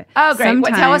opened right to it. Oh, great.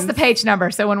 Well, tell us the page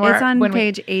number. So it's on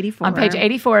page 84. On page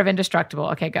 84 of Indestructible.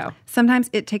 Okay, go.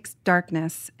 Sometimes it takes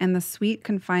darkness and the sweet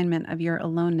confinement of your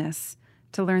aloneness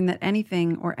to learn that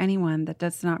anything or anyone that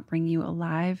does not bring you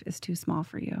alive is too small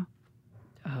for you.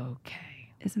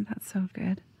 Okay. Isn't that so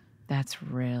good? That's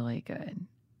really good.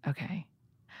 Okay.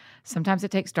 Sometimes it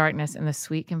takes darkness and the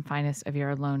sweet confinedness of your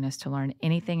aloneness to learn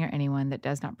anything or anyone that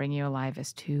does not bring you alive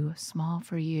is too small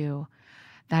for you.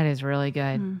 That is really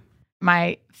good.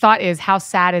 My thought is, how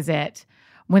sad is it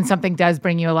when something does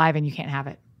bring you alive and you can't have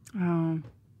it? Oh,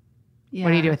 yeah.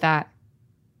 What do you do with that?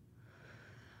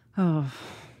 Oh,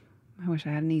 I wish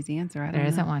I had an easy answer. There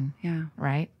isn't one. Yeah.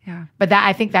 Right? Yeah. But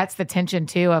I think that's the tension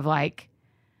too of like,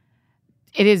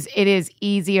 it is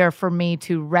easier for me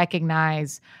to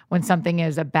recognize when something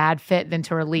is a bad fit than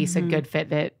to release a good fit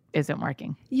that isn't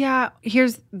working. Yeah.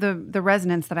 Here's the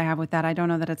resonance that I have with that. I don't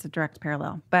know that it's a direct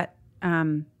parallel, but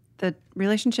the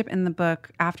relationship in the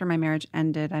book after my marriage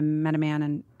ended, I met a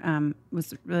man and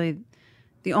was really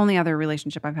the only other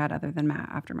relationship I've had other than Matt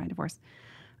after my divorce.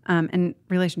 And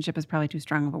relationship is probably too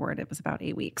strong of a word. It was about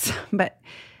 8 weeks, but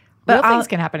things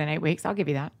can happen in 8 weeks. I'll give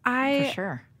you that for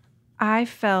sure. I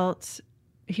felt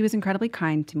he was incredibly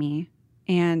kind to me,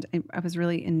 and I was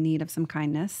really in need of some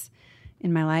kindness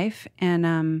in my life,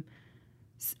 and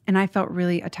I felt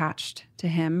really attached to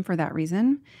him for that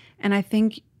reason. And I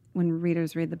think when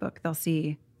readers read the book, they'll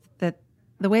see that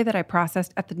the way that I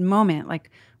processed at the moment, like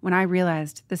when I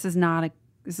realized this is not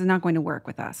going to work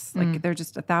with us. Like there are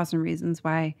just 1,000 reasons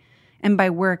why. And by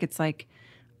work, it's like,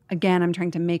 again, I'm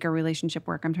trying to make a relationship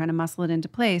work. I'm trying to muscle it into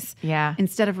place. Yeah.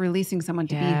 Instead of releasing someone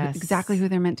to be exactly who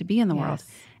they're meant to be in the world.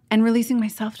 And releasing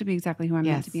myself to be exactly who I'm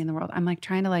meant to be in the world. I'm like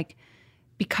trying to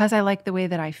because I like the way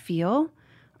that I feel,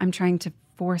 I'm trying to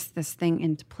force this thing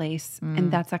into place.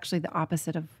 And that's actually the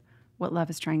opposite of what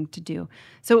love is trying to do.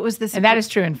 So it was this. And that is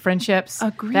true in friendships.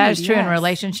 Agreed. That is true in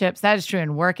relationships. That is true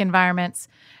in work environments.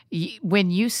 When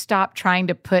you stop trying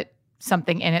to put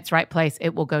something in its right place,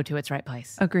 it will go to its right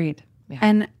place. Agreed.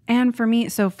 Yeah. And for me,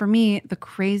 the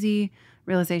crazy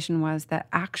realization was that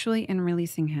actually in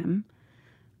releasing him,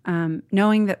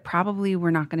 knowing that probably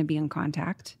we're not going to be in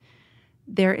contact,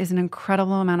 there is an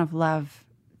incredible amount of love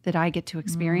that I get to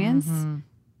experience.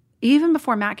 Even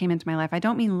before Matt came into my life. I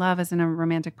don't mean love as in a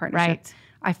romantic partnership.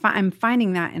 Right. I'm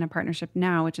finding that in a partnership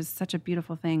now, which is such a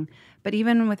beautiful thing. But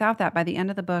even without that, by the end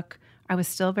of the book, I was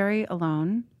still very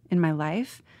alone in my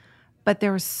life. But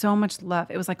there was so much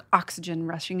love. It was like oxygen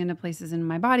rushing into places in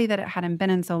my body that it hadn't been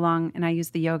in so long. And I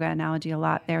use the yoga analogy a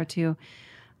lot there too.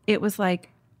 It was like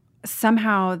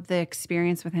somehow the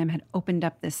experience with him had opened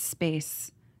up this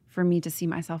space for me to see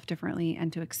myself differently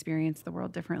and to experience the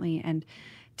world differently and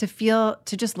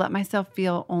to just let myself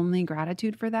feel only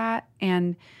gratitude for that.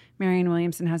 And Marianne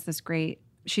Williamson has this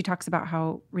she talks about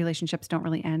how relationships don't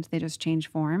really end, they just change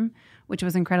form, which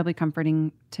was incredibly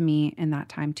comforting to me in that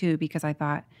time too, because I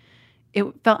thought it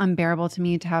felt unbearable to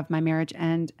me to have my marriage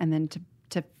end and then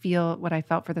to feel what I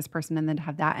felt for this person and then to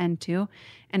have that end too.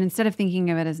 And instead of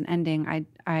thinking of it as an ending,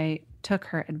 I took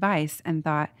her advice and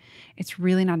thought, it's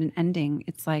really not an ending.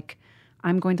 It's like,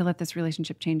 I'm going to let this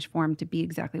relationship change form to be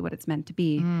exactly what it's meant to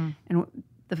be. And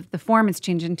the form it's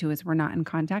changed into is we're not in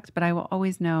contact, but I will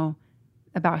always know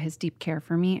about his deep care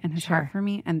for me and his heart for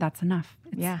me. And that's enough.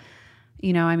 It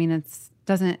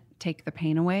doesn't take the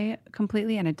pain away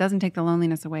completely and it doesn't take the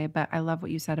loneliness away, but I love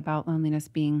what you said about loneliness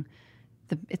being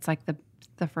it's like the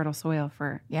fertile soil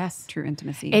for true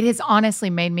intimacy. It has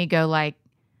honestly made me go like,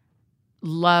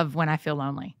 love when I feel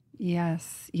lonely.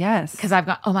 Yes. Because I've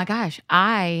gone, oh my gosh,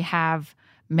 I have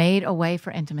made a way for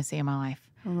intimacy in my life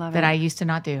that I used to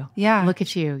not do. Yeah. Look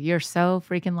at you. You're so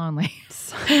freaking lonely.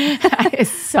 It's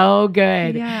so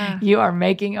good. Yeah. You are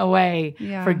making a way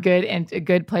for good and a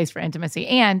good place for intimacy.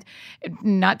 And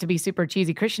not to be super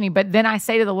cheesy Christian-y, but then I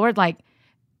say to the Lord, like,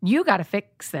 you got to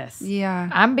fix this. Yeah.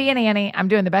 I'm being Annie. I'm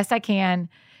doing the best I can.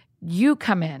 You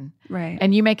come in. Right.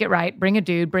 And you make it right. Bring a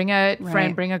dude, bring a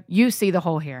friend, you see the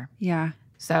whole here. Yeah.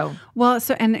 So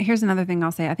and here's another thing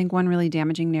I'll say. I think one really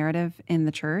damaging narrative in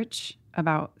the church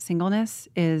about singleness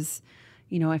is,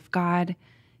 if God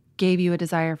gave you a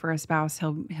desire for a spouse,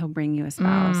 he'll bring you a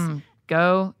spouse.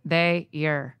 Go they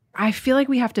year. I feel like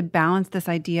we have to balance this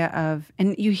idea of,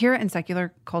 and you hear it in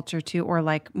secular culture too, or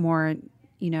like more,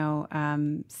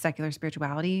 secular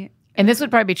spirituality. And this would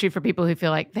probably be true for people who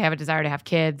feel like they have a desire to have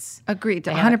kids. Agreed,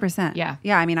 100%. Yeah.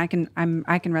 Yeah. I mean, I can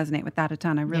resonate with that a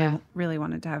ton. I really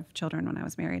wanted to have children when I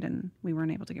was married, and we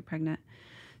weren't able to get pregnant.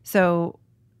 So,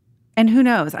 and who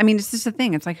knows? I mean, it's just a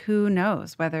thing. It's like, who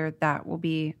knows whether that will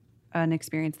be an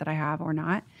experience that I have or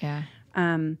not. Yeah.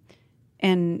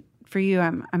 And for you,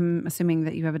 I'm assuming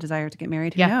that you have a desire to get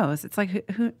married. Who knows? It's like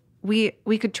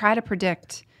we could try to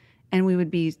predict, and we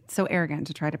would be so arrogant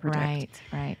to try to predict.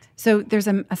 Right. So there's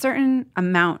a certain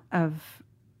amount of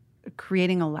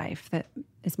creating a life that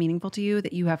is meaningful to you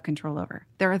that you have control over.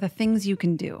 There are the things you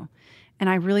can do. And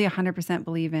I really 100%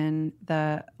 believe in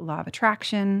the law of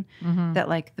attraction, that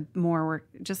like the more work,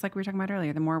 just like we were talking about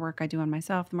earlier, the more work I do on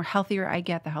myself, the more healthier I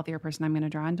get, the healthier person I'm going to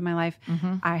draw into my life.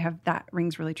 That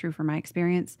rings really true for my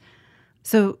experience.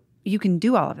 So you can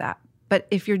do all of that. But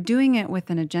if you're doing it with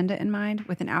an agenda in mind,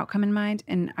 with an outcome in mind,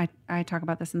 and I talk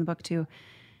about this in the book too,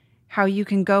 how you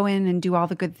can go in and do all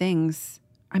the good things.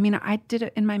 I mean, I did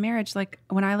it in my marriage. Like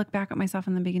when I look back at myself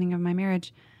in the beginning of my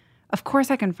marriage, of course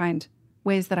I can find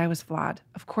ways that I was flawed.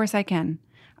 Of course I can.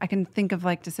 I can think of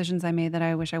like decisions I made that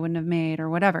I wish I wouldn't have made or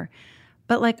whatever.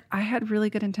 But like I had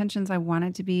really good intentions. I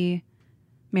wanted to be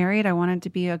married. I wanted to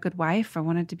be a good wife. I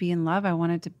wanted to be in love. I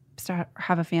wanted to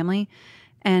have a family.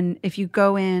 And if you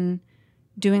go in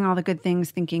doing all the good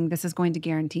things thinking this is going to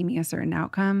guarantee me a certain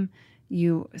outcome,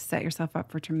 you set yourself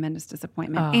up for tremendous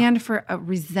disappointment and for a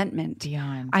resentment.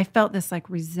 Beyond. I felt this like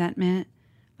resentment.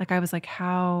 Like I was like,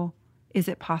 how is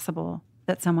it possible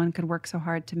that someone could work so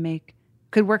hard to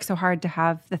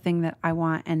have the thing that I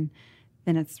want, and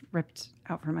then it's ripped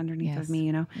out from underneath of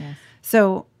me, Yes.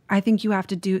 So I think you have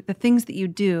to do the things that you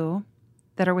do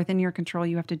that are within your control.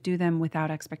 You have to do them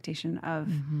without expectation of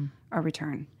a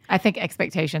return. I think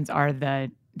expectations are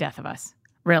the death of us.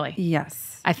 Really?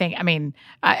 Yes.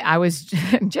 I was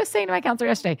just saying to my counselor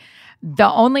yesterday,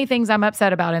 the only things I'm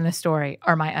upset about in this story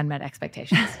are my unmet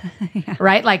expectations,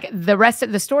 right? Like the rest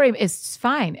of the story is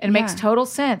fine and makes total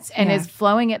sense and is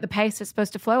flowing at the pace it's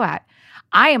supposed to flow at.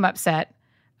 I am upset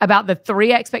about the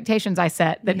 3 expectations I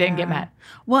set that didn't get met.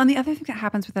 Well, and the other thing that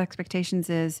happens with expectations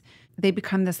is they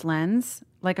become this lens,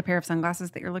 like a pair of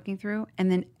sunglasses that you're looking through.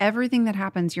 And then everything that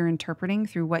happens, you're interpreting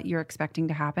through what you're expecting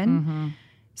to happen.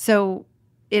 So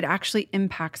it actually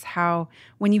impacts how,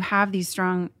 when you have these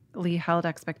strongly held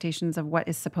expectations of what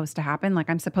is supposed to happen, like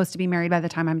I'm supposed to be married by the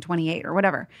time I'm 28 or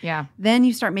whatever. Yeah. Then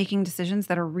you start making decisions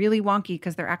that are really wonky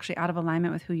because they're actually out of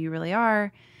alignment with who you really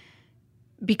are,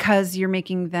 because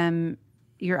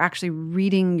you're actually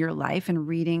reading your life and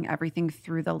reading everything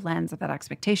through the lens of that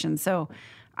expectation. So,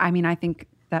 I mean, I think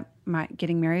that my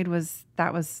getting married was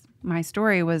my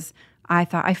story. I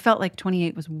felt like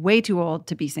 28 was way too old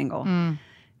to be single.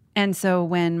 And so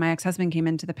when my ex-husband came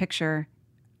into the picture,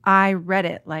 I read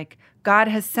it like, God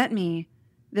has sent me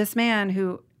this man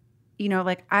who,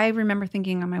 like I remember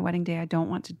thinking on my wedding day, I don't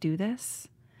want to do this.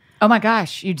 Oh my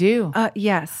gosh, you do?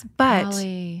 Yes. But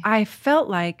Golly. I felt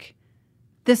like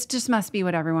this just must be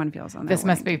what everyone feels on their This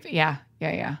must wedding be,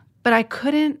 yeah. But I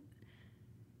couldn't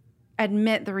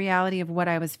admit the reality of what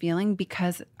I was feeling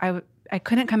because I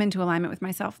couldn't come into alignment with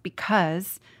myself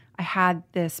because I had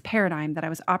this paradigm that I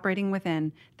was operating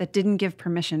within that didn't give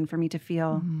permission for me to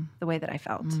feel the way that I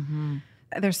felt.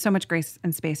 There's so much grace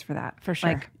and space for that. For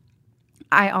sure. Like,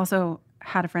 I also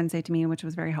had a friend say to me, which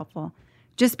was very helpful,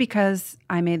 just because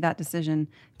I made that decision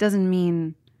doesn't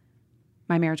mean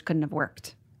my marriage couldn't have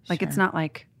worked. Like, it's not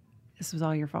like this was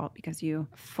all your fault because you...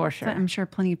 For sure. So I'm sure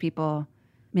plenty of people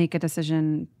make a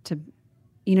decision to,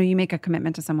 you make a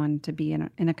commitment to someone to be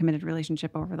in a committed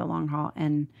relationship over the long haul,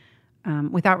 and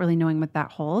without really knowing what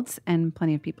that holds. And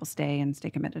plenty of people stay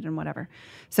committed and whatever.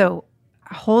 So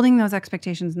holding those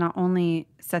expectations not only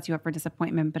sets you up for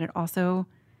disappointment, but it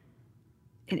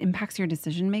impacts your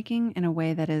decision making in a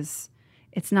way that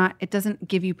it doesn't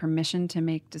give you permission to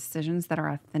make decisions that are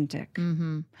authentic.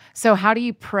 So how do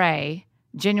you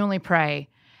genuinely pray,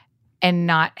 and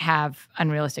not have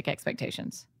unrealistic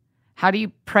expectations? How do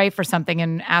you pray for something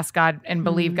and ask God and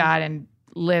believe God and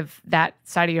live that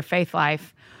side of your faith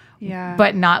life,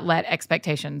 but not let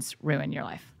expectations ruin your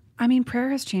life? I mean, prayer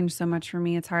has changed so much for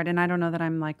me. It's hard. And I don't know that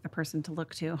I'm like the person to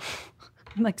look to.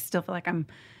 I'm like, still feel like I'm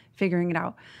figuring it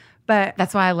out. But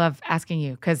that's why I love asking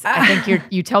you, because I think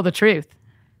you tell the truth.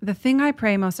 The thing I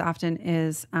pray most often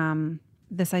is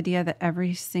this idea that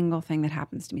every single thing that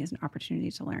happens to me is an opportunity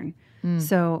to learn.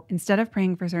 So instead of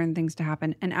praying for certain things to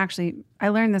happen, and actually I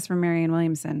learned this from Marianne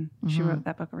Williamson. She wrote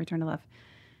that book, A Return to Love.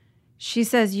 She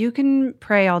says, you can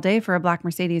pray all day for a black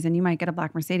Mercedes and you might get a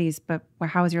black Mercedes, but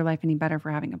how is your life any better for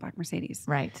having a black Mercedes?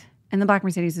 Right. And the black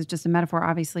Mercedes is just a metaphor,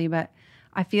 obviously, but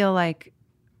I feel like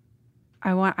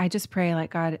I just pray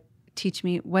like, God, teach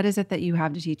me, what is it that you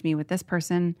have to teach me with this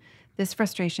person, this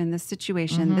frustration, this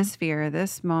situation, this fear,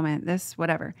 this moment, this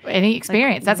whatever. Any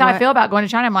experience. That's how I feel about going to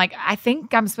China. I'm like, I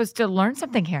think I'm supposed to learn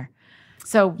something here.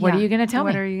 So what are you going to tell me?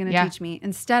 What are you going to teach me?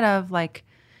 Instead of like,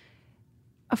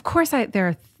 of course there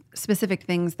are specific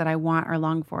things that I want or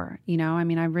long for, you know? I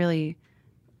mean, I really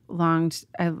longed,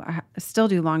 I still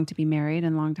do long to be married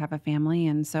and long to have a family.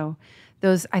 And so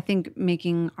those, I think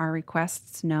making our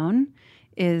requests known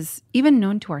is even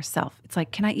known to ourselves. It's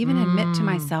like, can I even admit to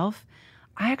myself,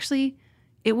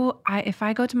 if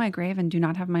I go to my grave and do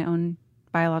not have my own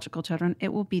biological children,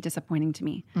 it will be disappointing to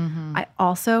me. I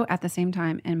also, at the same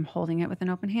time, am holding it with an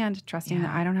open hand, trusting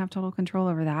that I don't have total control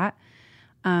over that.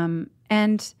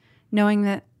 And knowing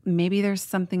that maybe there's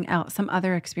something else, some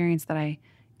other experience that I,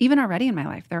 even already in my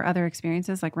life, there are other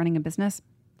experiences like running a business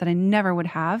that I never would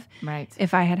have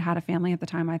if I had had a family at the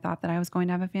time I thought that I was going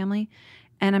to have a family.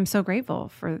 And I'm so grateful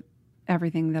for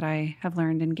everything that I have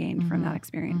learned and gained from that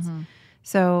experience.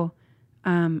 So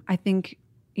I think,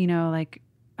 you know, like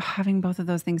having both of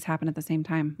those things happen at the same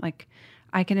time, like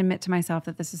I can admit to myself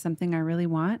that this is something I really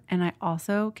want. And I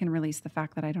also can release the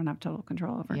fact that I don't have total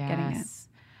control over getting it.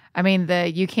 I mean, the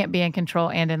you can't be in control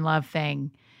and in love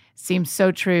thing seems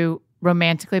so true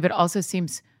romantically, but also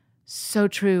seems so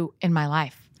true in my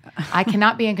life. I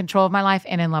cannot be in control of my life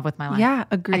and in love with my life. Yeah,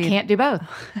 agreed. I can't do both,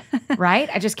 right?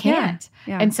 I just can't.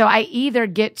 Yeah. And so I either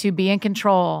get to be in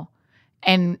control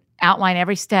and outline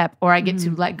every step, or I get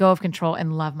to let go of control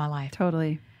and love my life.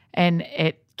 Totally. And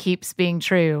it keeps being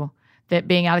true that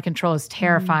being out of control is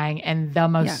terrifying and the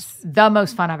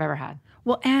most fun I've ever had.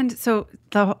 Well, and so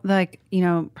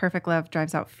perfect love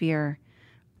drives out fear.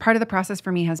 Part of the process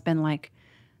for me has been like,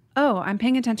 oh, I'm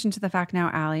paying attention to the fact now,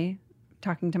 Allie,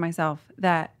 talking to myself,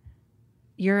 that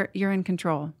you're in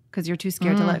control because you're too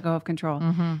scared to let go of control.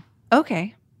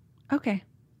 Okay.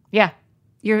 Yeah.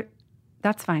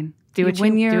 That's fine. Do what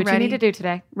you need to do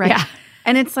today. Right. Yeah.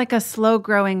 And it's like a slow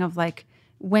growing of like,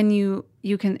 when you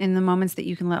can, in the moments that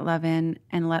you can let love in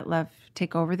and let love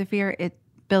take over the fear, it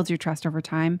builds your trust over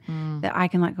time that I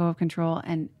can let go of control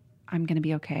and I'm going to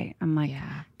be okay. I'm like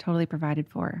totally provided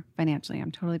for financially.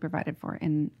 I'm totally provided for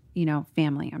in,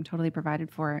 family. I'm totally provided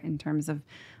for in terms of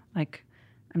like,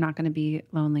 I'm not going to be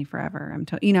lonely forever.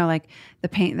 Like the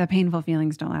painful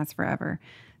feelings don't last forever,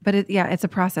 but it's a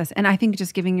process. And I think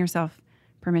just giving yourself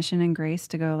permission and grace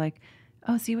to go like,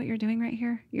 oh, see what you're doing right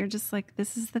here? You're just like,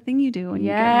 this is the thing you do when you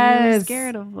get really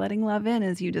scared of letting love in,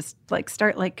 is you just like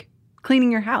start like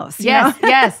cleaning your house.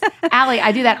 Yes. Allie,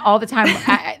 I do that all the time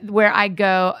where I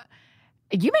go,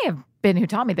 you may have been who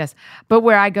taught me this, but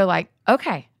where I go like,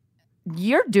 okay,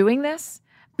 you're doing this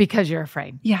because you're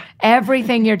afraid. Yeah.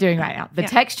 Everything you're doing right now, the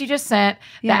text you just sent,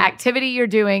 the activity you're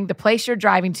doing, the place you're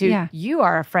driving to, you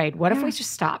are afraid. What if we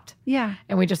just stopped? Yeah.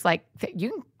 And we just like,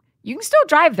 you can still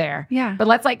drive there. Yeah. But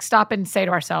let's like stop and say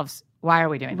to ourselves, why are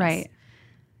we doing this? Right.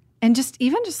 And just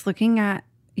looking at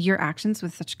your actions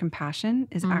with such compassion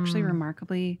is actually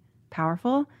remarkably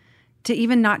powerful to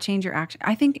even not change your action.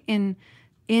 I think in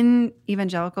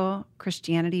evangelical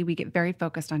Christianity, we get very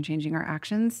focused on changing our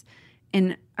actions.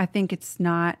 And I think it's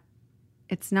not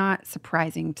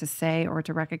surprising to say or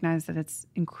to recognize that it's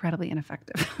incredibly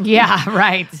ineffective. Yeah,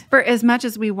 right. For as much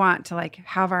as we want to like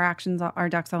have our actions, our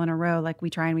ducks all in a row, like we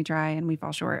try and we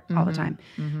fall short all the time.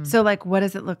 So like, what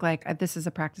does it look like? This is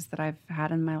a practice that I've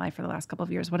had in my life for the last couple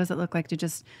of years. What does it look like to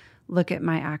just look at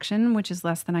my action, which is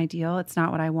less than ideal? It's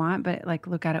not what I want, but like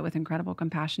look at it with incredible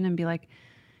compassion and be like,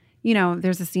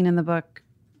 there's a scene in the book,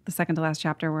 the second to last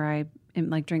chapter, where I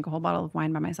like drink a whole bottle of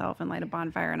wine by myself and light a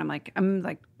bonfire. And I'm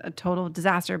like a total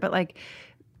disaster. But like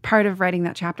part of writing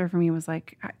that chapter for me was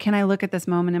like, can I look at this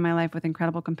moment in my life with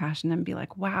incredible compassion and be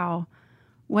like, wow,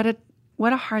 what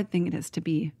a hard thing it is to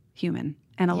be human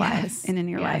and alive and in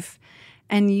your life.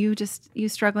 And you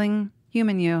struggling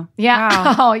human, you. Yeah.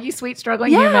 Wow. Oh, you sweet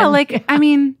struggling human. Yeah. Like, I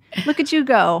mean, look at you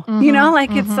go,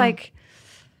 it's like,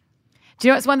 do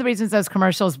you know, it's one of the reasons those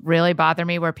commercials really bother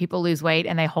me, where people lose weight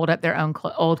and they hold up their own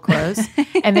old clothes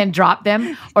and then drop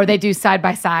them, or they do side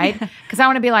by side. Because I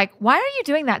want to be like, why are you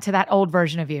doing that to that old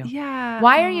version of you? Yeah.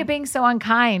 Why are you being so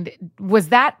unkind? Was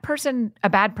that person a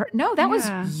bad person? No, that was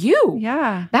you.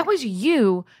 Yeah. That was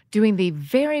you doing the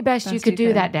very best you could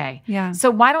do that day. Yeah. So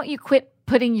why don't you quit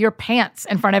putting your pants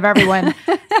in front of everyone?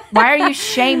 Why are you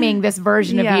shaming this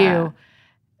version of you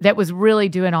that was really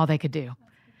doing all they could do?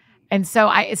 And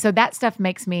so that stuff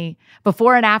makes me,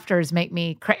 before and afters make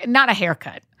me, not a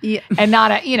haircut. Yeah. And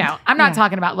not I'm not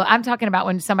talking about, I'm talking about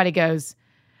when somebody goes,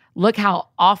 look how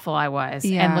awful I was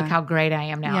and look how great I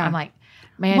am now. Yeah. I'm like,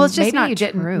 man, Well, it's just maybe not you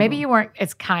didn't, true. maybe you aren't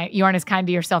as kind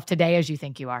to yourself today as you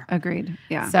think you are. Agreed.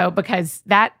 Yeah. So because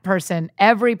that person,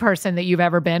 every person that you've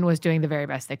ever been was doing the very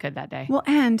best they could that day. Well,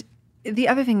 and the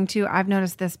other thing too, I've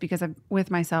noticed this because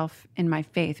with myself in my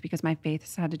faith, because my faith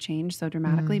has had to change so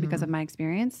dramatically because of my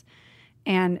experience.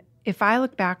 And if I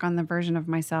look back on the version of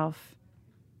myself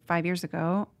 5 years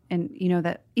ago, and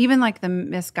that even like the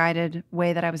misguided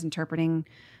way that I was interpreting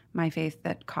my faith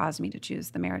that caused me to choose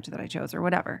the marriage that I chose or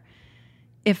whatever,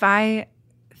 if I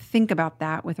think about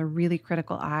that with a really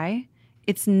critical eye,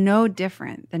 it's no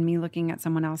different than me looking at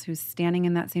someone else who's standing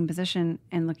in that same position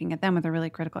and looking at them with a really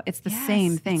critical. It's the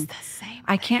same thing. It's the same.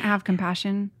 I can't have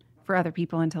compassion for other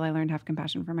people until I learn to have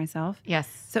compassion for myself. Yes.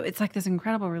 So it's like this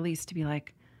incredible release to be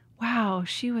like, wow,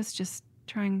 she was just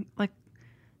trying, like,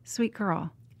 sweet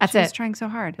girl. That's she it. was trying so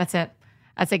hard. That's it.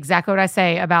 That's exactly what I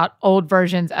say about old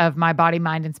versions of my body,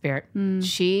 mind, and spirit.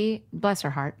 She, bless her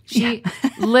heart, she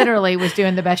literally was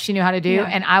doing the best she knew how to do,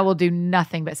 and I will do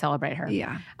nothing but celebrate her.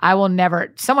 Yeah. I will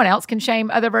never, someone else can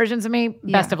shame other versions of me.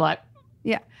 Best of luck.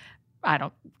 Yeah. I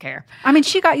don't care. I mean,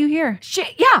 she got you here.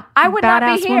 I would not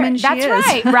Badass be here. woman she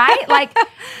That's is. right?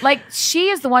 Like she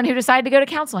is the one who decided to go to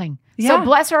counseling. Yeah. So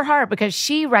bless her heart because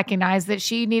she recognized that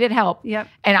she needed help. Yep.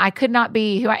 And I could not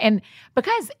be and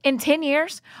because in 10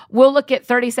 years, we'll look at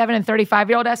 37 and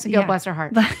 35-year-old us and go, bless her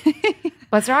heart.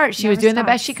 Bless her heart. She was doing the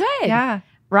best she could. Yeah.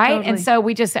 Right. Totally. And so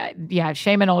we just,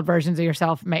 shaming old versions of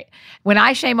yourself. When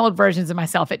I shame old versions of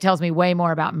myself, it tells me way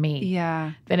more about me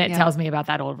than it tells me about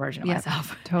that old version of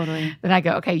myself. Totally. Then I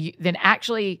go, okay, then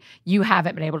actually you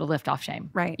haven't been able to lift off shame.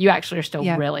 Right. You actually are still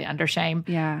really under shame.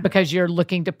 Yeah. Because you're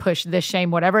looking to push this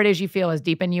shame, whatever it is you feel is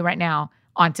deep in you right now,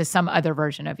 onto some other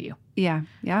version of you. Yeah.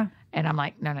 Yeah. And I'm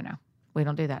like, no. We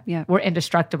don't do that. Yeah. We're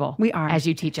indestructible. We are. As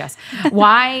you teach us.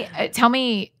 Why? Tell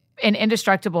me, in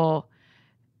Indestructible,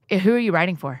 who are you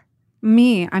writing for?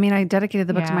 Me. I mean, I dedicated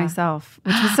the book to myself,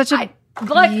 which was such a...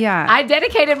 I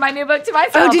dedicated my new book to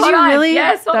myself. Oh, did Hold you on. really?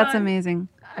 Yes. That's amazing.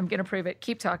 I'm going to prove it.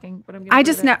 Keep talking. But I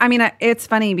just know. I mean, it's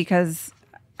funny because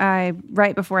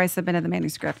right before I submitted the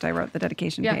manuscript, I wrote the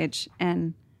dedication page,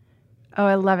 and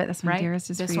I love it. This one, dearest,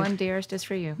 is for you. This one, dearest, is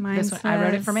for you. Mine This one, I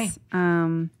wrote it for me.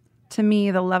 To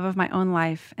me, the love of my own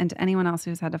life, and to anyone else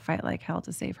who's had to fight like hell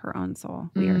to save her own soul,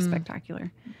 we are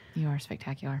spectacular. You are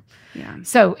spectacular. Yeah.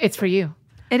 So it's for you.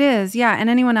 It is, yeah. And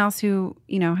anyone else who,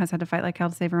 has had to fight like hell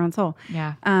to save her own soul.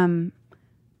 Yeah.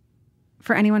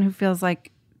 For anyone who feels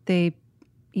like they,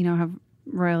 have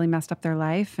royally messed up their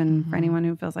life, and for anyone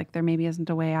who feels like there maybe isn't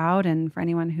a way out, and for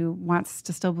anyone who wants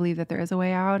to still believe that there is a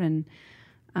way out. And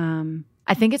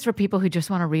I think it's for people who just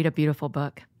want to read a beautiful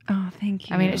book. oh, thank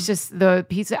you. I mean, it's just the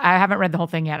piece. I haven't read the whole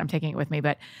thing yet. I'm taking it with me,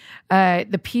 but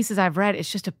the pieces I've read,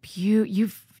 it's just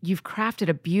you've crafted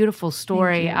a beautiful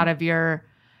story out of your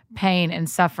pain and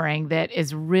suffering that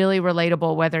is really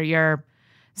relatable, whether you're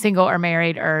single or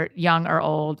married or young or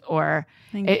old, or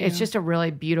it's just a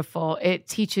really beautiful, it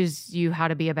teaches you how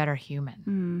to be a better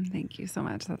human. Thank you so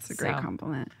much. That's a great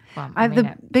compliment. Well,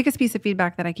 The biggest piece of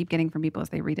feedback that I keep getting from people is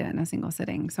they read it in a single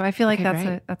sitting. So I feel like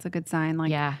that's a good sign.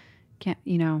 Like,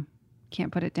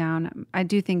 can't put it down. I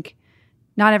do think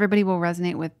not everybody will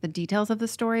resonate with the details of the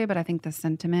story, but I think the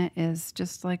sentiment is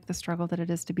just like the struggle that it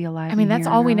is to be alive. I mean, that's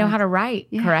all we know how to write,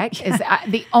 correct? Is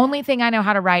the only thing I know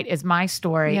how to write is my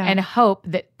story and hope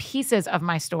that pieces of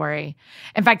my story.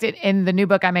 In fact, in the new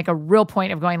book, I make a real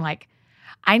point of going like,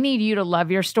 I need you to love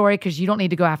your story because you don't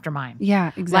need to go after mine.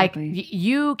 Yeah, exactly. Like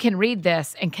you can read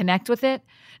this and connect with it.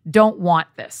 Don't want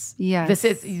this. Yes.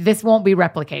 This won't be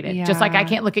replicated. Yeah. Just like I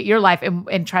can't look at your life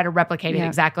and try to replicate it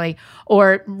exactly,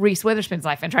 or Reese Witherspoon's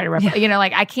life and try to replicate.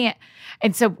 Like I can't.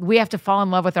 And so we have to fall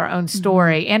in love with our own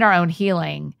story and our own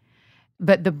healing.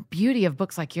 But the beauty of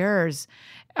books like yours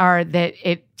are that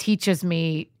it teaches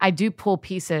me, I do pull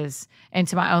pieces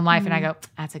into my own life and I go,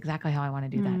 that's exactly how I want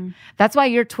to do that. That's why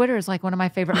your Twitter is like one of my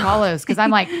favorite follows, because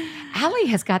I'm like, Allie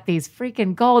has got these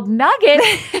freaking gold nuggets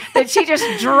that she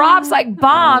just drops like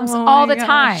bombs all the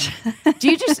time.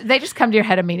 They just come to your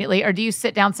head immediately, or do you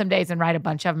sit down some days and write a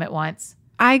bunch of them at once?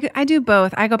 I do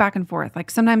both. I go back and forth. Like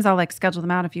sometimes I'll like schedule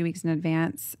them out a few weeks in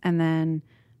advance, and then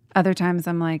other times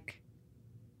I'm like,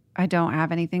 I don't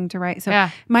have anything to write. So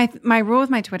my rule with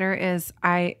my Twitter is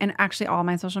and actually all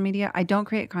my social media, I don't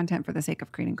create content for the sake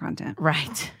of creating content.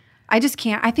 Right. I just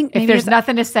can't. I think if there's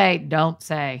nothing to say, don't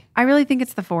say. I really think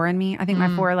it's the 4 in me. I think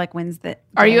my 4 like wins that.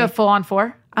 Are you a full on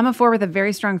 4? I'm a 4 with a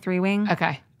very strong 3 wing.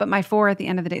 Okay. But my 4 at the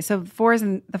end of the day. So 4 is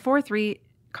in the 4-3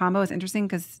 combo is interesting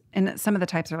because, and some of the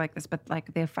types are like this, but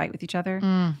like they fight with each other.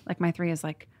 Like my 3 is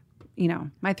like,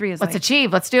 my 3 is let's like,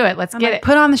 achieve. Let's do it. Let's get it.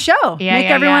 Put on the show. Yeah, make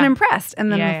yeah, everyone yeah. impressed.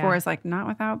 And then Yeah, the 4 yeah. is like, not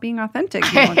without being authentic.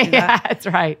 You won't do that. Yeah, that's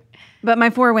right. But my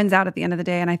 4 wins out at the end of the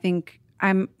day. And I think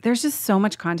there's just so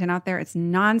much content out there. It's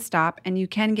nonstop. And you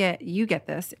get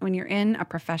this when you're in a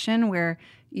profession where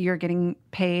you're getting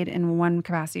paid in one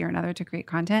capacity or another to create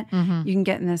content. You can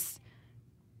get in this,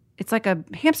 it's like a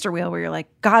hamster wheel where you're like,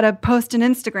 gotta post an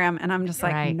Instagram. And I'm just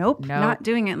like, Right. nope, Nope. not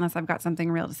doing it unless I've got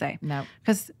something real to say. No.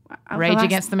 Because Rage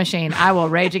against the machine. I will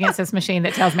rage against this machine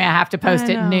that tells me I have to post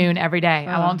I at know. noon every day.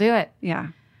 I won't do it. Yeah,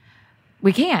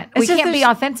 We can't. It's We just can't be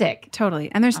there's- authentic.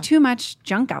 totally. And there's too much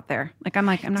junk out there. Like, I'm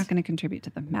not going to contribute to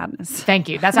the madness. Thank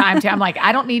you. That's how I'm too. I'm like,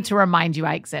 I don't need to remind you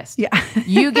I exist. Yeah.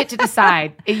 You get to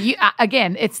decide.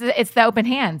 Again, it's the open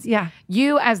hands. Yeah.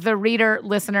 You as the reader,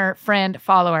 listener, friend,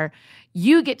 follower,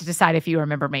 you get to decide if you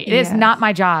remember me. It is Yes. not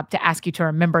my job to ask you to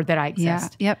remember that I Yeah.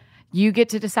 exist. Yep. You get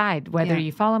to decide whether Yeah.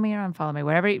 you follow me or unfollow me,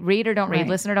 whatever, read or don't read, Right.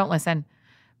 listen or don't listen.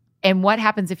 And what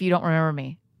happens if you don't remember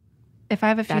me? If I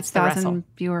have a few That's the wrestle. thousand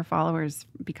viewer followers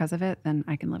because of it, then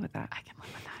I can live with that. I can live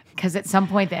with that. Because at some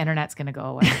point the internet's going to go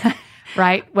away,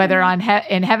 right? Whether on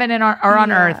in heaven or on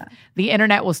Yeah. earth, the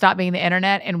internet will stop being the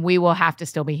internet and we will have to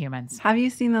still be humans. Have you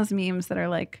seen those memes that are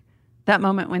like that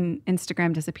moment when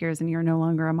Instagram disappears and you're no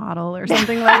longer a model or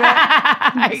something like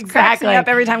that? It just cracks me Exactly. up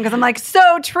every time because I'm like,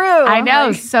 so true. I know,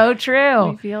 Like, so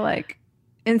true. I feel like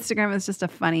Instagram is just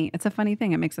it's a funny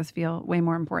thing. It makes us feel way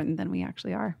more important than we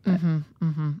actually are. But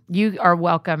You are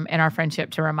welcome in our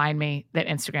friendship to remind me that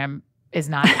Instagram is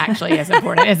not actually as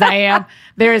important as I am.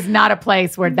 There is not a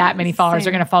place where that many followers are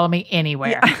Same. going to follow me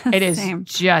anywhere. Yeah, It is same.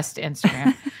 just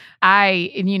Instagram.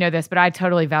 And you know this, but I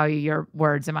totally value your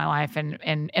words in my life and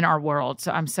in our world.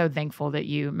 So I'm so thankful that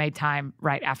you made time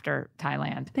right after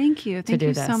Thailand. Thank you. Thank do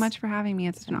you this. so much for having me.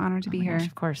 It's an honor to be here. Gosh,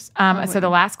 of course. So the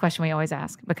last question we always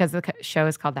ask, because the show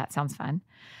is called That Sounds Fun,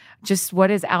 just what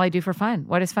does Allie do for fun?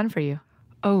 What is fun for you?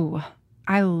 Oh,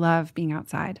 I love being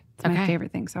outside. It's my Okay.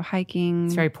 favorite thing. So hiking,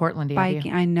 It's very Portlandy of you.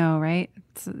 biking. I know, right?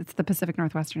 It's the Pacific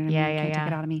Northwest. And Yeah, you yeah, can't yeah. take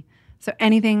it out of me. So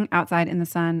anything outside in the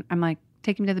sun, I'm like,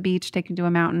 take me to the beach, take me to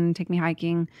a mountain, take me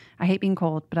hiking. I hate being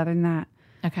cold, but other than that,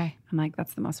 Okay. I'm like,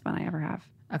 that's the most fun I ever have.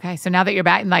 Okay. So now that you're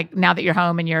back, like now that you're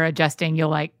home and you're adjusting,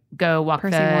 you'll like go walk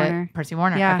Percy Warner. Percy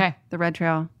Warner. Yeah, Okay. the Red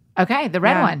Trail. Okay. The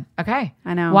red Yeah. one. Okay.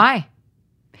 I know. Why?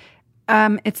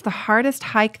 It's the hardest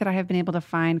hike that I have been able to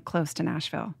find close to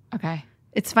Nashville. Okay.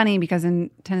 It's funny because in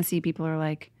Tennessee, people are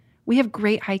like, we have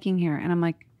great hiking here. And I'm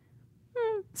like,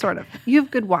 sort of. You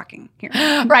have good walking here.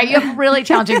 Right. You have really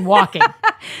challenging walking.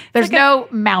 There's no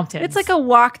mountains. It's like a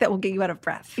walk that will get you out of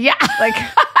breath. yeah. Like,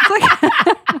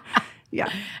 it's like yeah.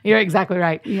 You're exactly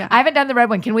right. Yeah. I haven't done the red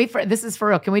one. Can we? This is for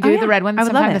real. Can we do yeah. the red one I would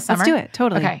sometime love it. this summer? Let's do it.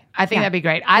 Totally. Okay. I think Yeah. that'd be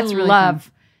great. I That's really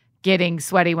love getting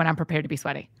sweaty when I'm prepared to be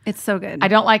sweaty. It's so good. I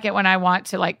don't like it when I want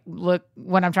to like look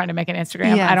when I'm trying to make an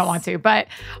Instagram. Yes. I don't want to. But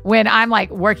when I'm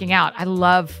like working out, I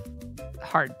love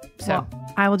hard. So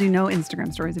I will do no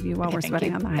Instagram stories of you while we're thank sweating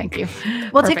you. on the hike. Thank you.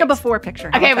 We'll take a Perfect. before picture.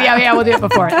 How Okay, about yeah, that? yeah, we'll do it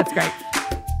before. That's great.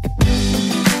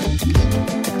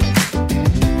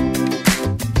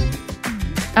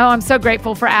 Oh, I'm so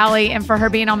grateful for Allie and for her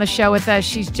being on the show with us.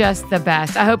 She's just the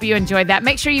best. I hope you enjoyed that.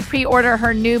 Make sure you pre-order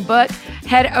her new book.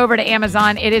 Head over to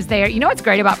Amazon. It is there. You know what's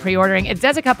great about pre-ordering? It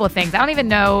does a couple of things. I don't even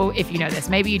know if you know this.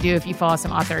 Maybe you do if you follow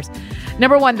some authors.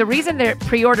 Number one, the reason that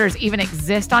pre-orders even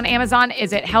exist on Amazon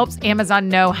is it helps Amazon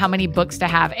know how many books to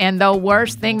have. And the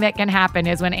worst thing that can happen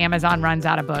is when Amazon runs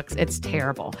out of books. It's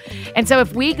terrible. And so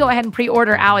if we go ahead and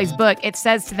pre-order Allie's book, it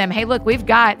says to them, hey, look, we've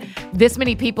got this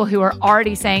many people who are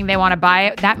already saying they want to buy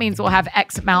it. That means we'll have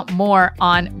X amount more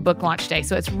on book launch day.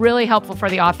 So it's really helpful for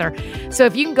the author. So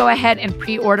if you can go ahead and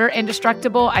pre-order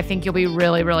Indestructible, I think you'll be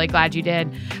really, really glad you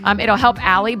did. It'll help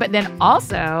Allie, but then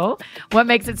also what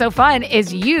makes it so fun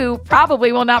is you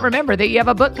probably will not remember that you have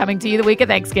a book coming to you the week of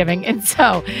Thanksgiving. And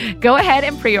so go ahead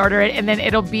and pre-order it, and then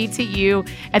it'll be to you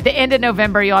at the end of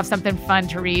November. You'll have something fun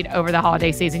to read over the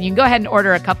holiday season. You can go ahead and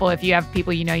order a couple if you have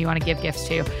people you know you want to give gifts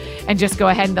to, and just go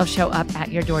ahead and they'll show up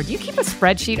at your door. Do you keep a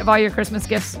spreadsheet of all your Christmas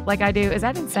gifts like I do? Is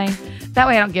that insane? That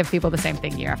way I don't give people the same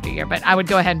thing year after year, but I would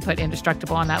go ahead and put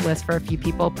Indestructible on that list for a few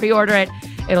people. Pre-order it.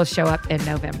 It'll show up in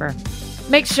November.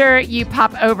 Make sure you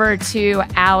pop over to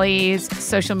Allie's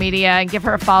social media and give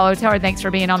her a follow. Tell her thanks for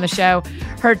being on the show.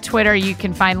 Her Twitter, you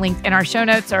can find linked in our show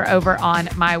notes or over on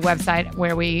my website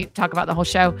where we talk about the whole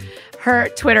show. Her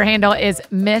Twitter handle is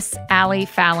Miss Allie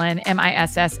Fallon,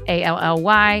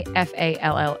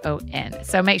 MissAllyFallon.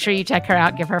 So make sure you check her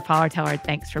out, give her a follow, tell her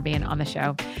thanks for being on the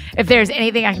show. If there's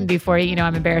anything I can do for you, you know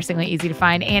I'm embarrassingly easy to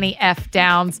find. Annie F.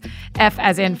 Downs, F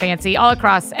as in fancy, all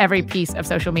across every piece of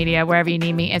social media, wherever you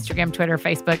need me, Instagram, Twitter,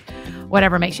 Facebook,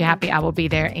 whatever makes you happy, I will be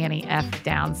there, Annie F.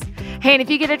 Downs. Hey, and if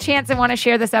you get a chance and want to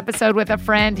share this episode with a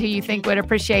friend who you think would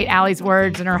appreciate Allie's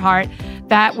words and her heart,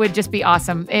 that would just be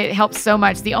awesome. It helps so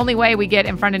much. The only way we get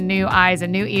in front of new eyes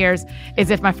and new ears is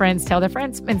if my friends tell their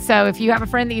friends. And so if you have a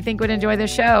friend that you think would enjoy the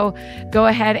show, go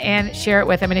ahead and share it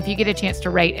with them. And if you get a chance to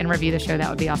rate and review the show, that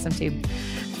would be awesome too.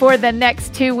 For the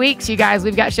next 2 weeks, you guys,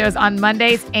 we've got shows on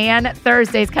Mondays and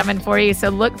Thursdays coming for you. So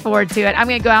look forward to it. I'm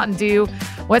going to go out and do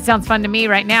what sounds fun to me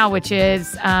right now, which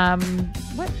is,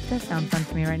 what does sound fun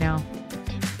to me right now?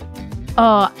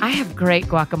 Oh, I have great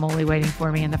guacamole waiting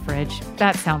for me in the fridge.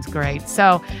 That sounds great.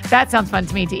 So that sounds fun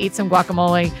to me, to eat some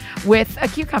guacamole with a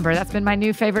cucumber. That's been my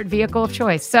new favorite vehicle of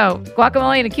choice. So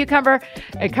guacamole and a cucumber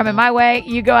are coming my way.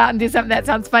 You go out and do something that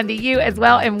sounds fun to you as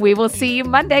well. And we will see you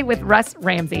Monday with Russ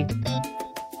Ramsey.